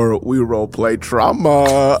 Or we role play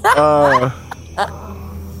trauma.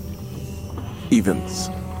 Evens.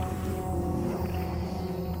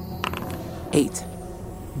 8.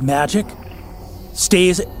 Magic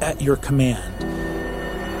stays at your command.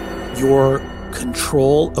 Your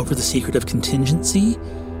control over the secret of contingency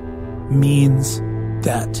means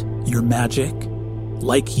that your magic,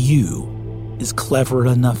 like you, is clever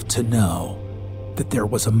enough to know that there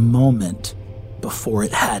was a moment before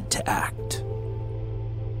it had to act.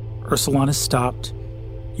 Ursulon is stopped.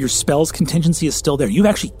 Your spell's contingency is still there. You've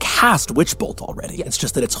actually cast Witch Bolt already. It's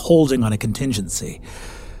just that it's holding on a contingency.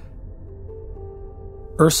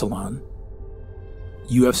 Ursulon,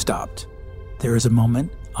 you have stopped. There is a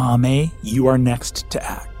moment. Ame, you are next to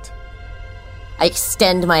act. I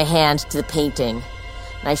extend my hand to the painting,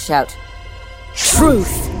 and I shout,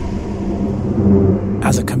 "Truth!"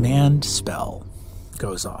 As a command spell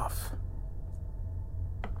goes off.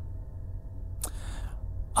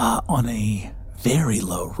 On a very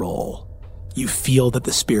low roll, you feel that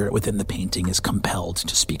the spirit within the painting is compelled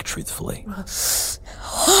to speak truthfully.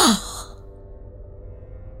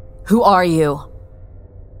 Who are you?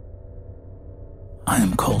 I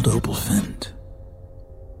am called Opalfind,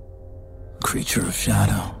 creature of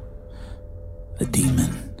shadow, a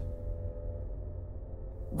demon.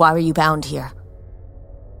 Why were you bound here?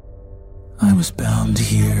 I was bound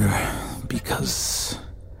here because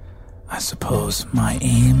I suppose my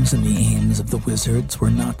aims and the aims of the wizards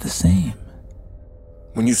were not the same.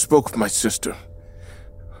 When you spoke of my sister,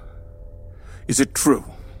 is it true?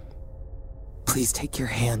 Please take your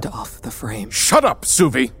hand off the frame. Shut up,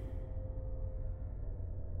 Suvi!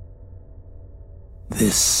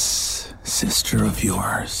 This sister of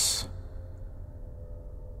yours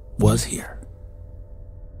was here.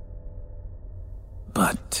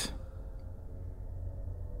 But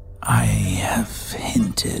I have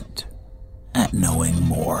hinted at knowing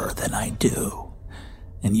more than I do.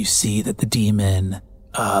 And you see that the demon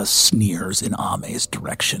sneers in Ame's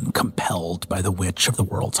direction, compelled by the witch of the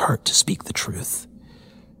world's heart to speak the truth.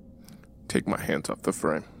 Take my hands off the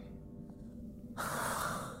frame.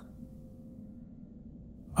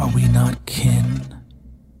 Are we not kin,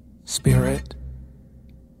 spirit?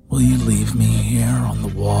 Will you leave me here on the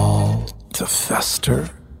wall to fester?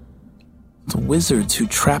 The wizards who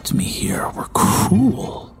trapped me here were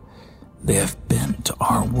cruel. They have bent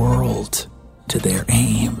our world to their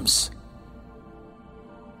aims.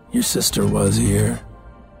 Your sister was here.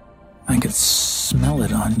 I could smell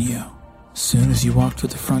it on you as soon as you walked through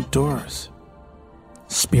the front doors.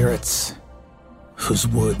 Spirits whose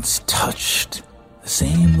woods touched the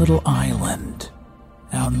same little island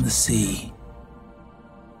out in the sea.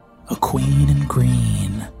 A queen in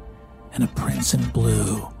green and a prince in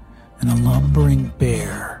blue and a lumbering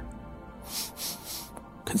bear.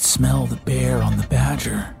 Could smell the bear on the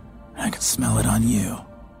badger. I could smell it on you.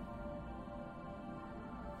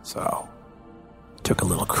 So, took a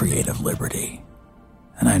little creative liberty.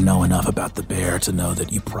 And I know enough about the bear to know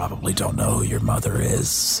that you probably don't know who your mother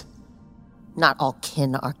is. Not all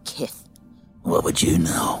kin are kith. What would you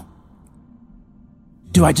know?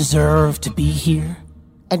 Do I deserve to be here?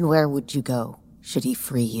 And where would you go, should he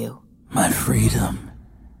free you? My freedom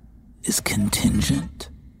is contingent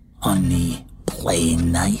on me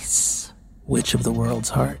playing nice, Witch of the World's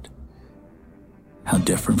Heart. How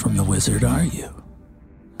different from the wizard are you?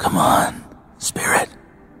 Come on, spirit.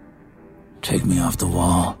 Take me off the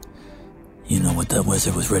wall. You know what that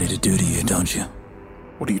wizard was ready to do to you, don't you?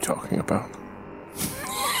 What are you talking about?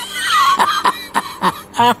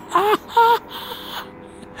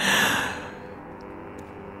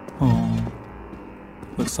 Oh,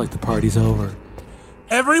 looks like the party's over.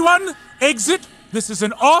 Everyone, exit! This is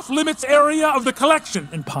an off-limits area of the collection.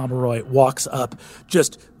 And Pomeroy walks up,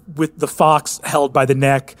 just with the fox held by the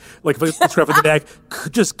neck, like the scruff of the neck,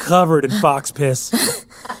 just covered in fox piss.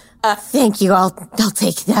 Thank you, I'll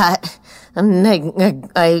take that.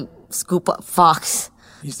 I scoop up Fox.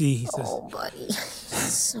 You see, he says, "Oh, buddy,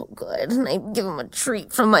 so good." And I give him a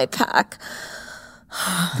treat from my pack.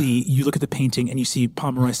 You look at the painting and you see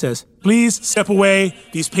Pomeroy says, Please step away.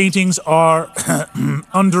 These paintings are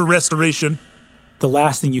under restoration. the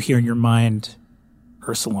last thing you hear in your mind,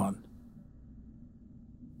 Ursulon.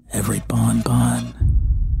 Every bonbon,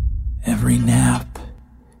 every nap,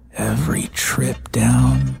 every trip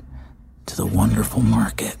down to the wonderful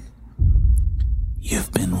market.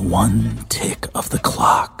 You've been one tick of the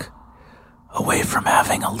clock away from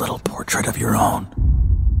having a little portrait of your own.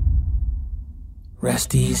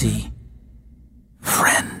 Rest easy,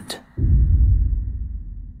 friend.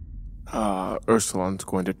 Ursulon's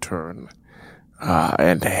going to turn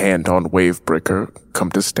and hand on Wavebreaker come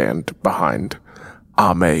to stand behind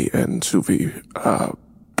Ame and Suvi,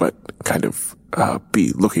 but kind of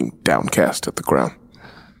be looking downcast at the ground.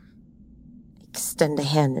 Extend a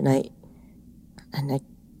hand and I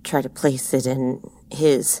try to place it in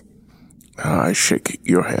his. I shake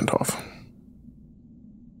your hand off.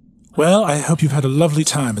 Well, I hope you've had a lovely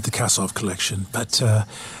time at the Kasov collection, but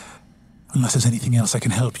unless there's anything else I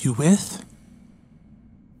can help you with?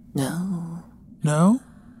 No. No?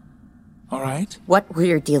 All right. What were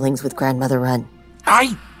your dealings with Grandmother Run?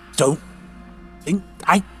 I don't think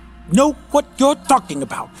I know what you're talking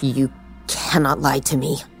about. You cannot lie to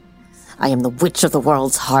me. I am the Witch of the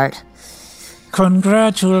World's Heart.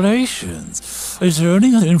 Congratulations. Is there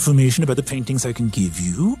any other information about the paintings I can give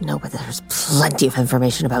you? No, but there's plenty of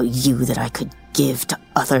information about you that I could give to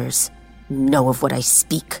others. Know of what I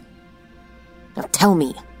speak. Now tell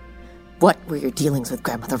me, what were your dealings with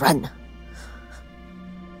Grandmother Run?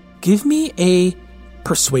 Give me a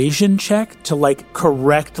persuasion check to,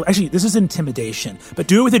 correct... Actually, this is intimidation, but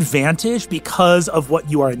do it with advantage because of what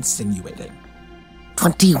you are insinuating.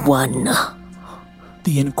 21.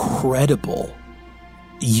 The incredible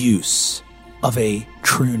use of a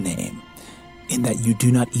true name in that you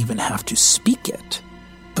do not even have to speak it,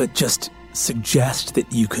 but just suggest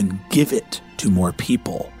that you can give it to more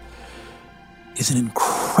people is an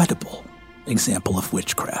incredible example of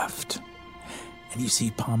witchcraft. And you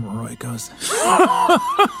see Pomeroy goes,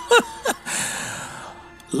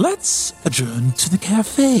 let's adjourn to the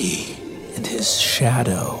cafe. And his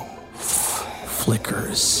shadow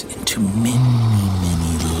flickers into many,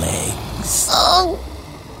 many legs. Oh!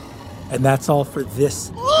 And that's all for this.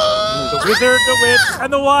 The Wizard, the Witch,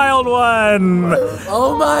 and the Wild One!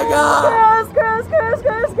 Oh my god! Curse!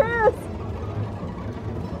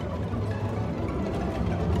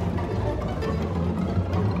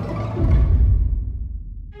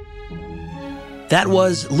 That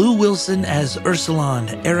was Lou Wilson as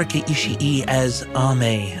Ursulon, Erika Ishii as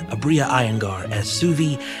Ame, Abria Iyengar as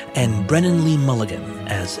Suvi, and Brennan Lee Mulligan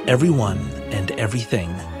as everyone and everything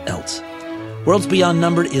else. Worlds Beyond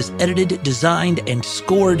Numbered is edited, designed, and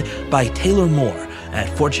scored by Taylor Moore at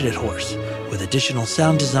Fortunate Horse, with additional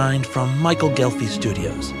sound design from Michael Gelfi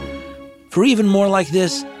Studios. For even more like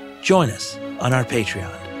this, join us on our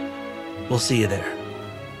Patreon. We'll see you there.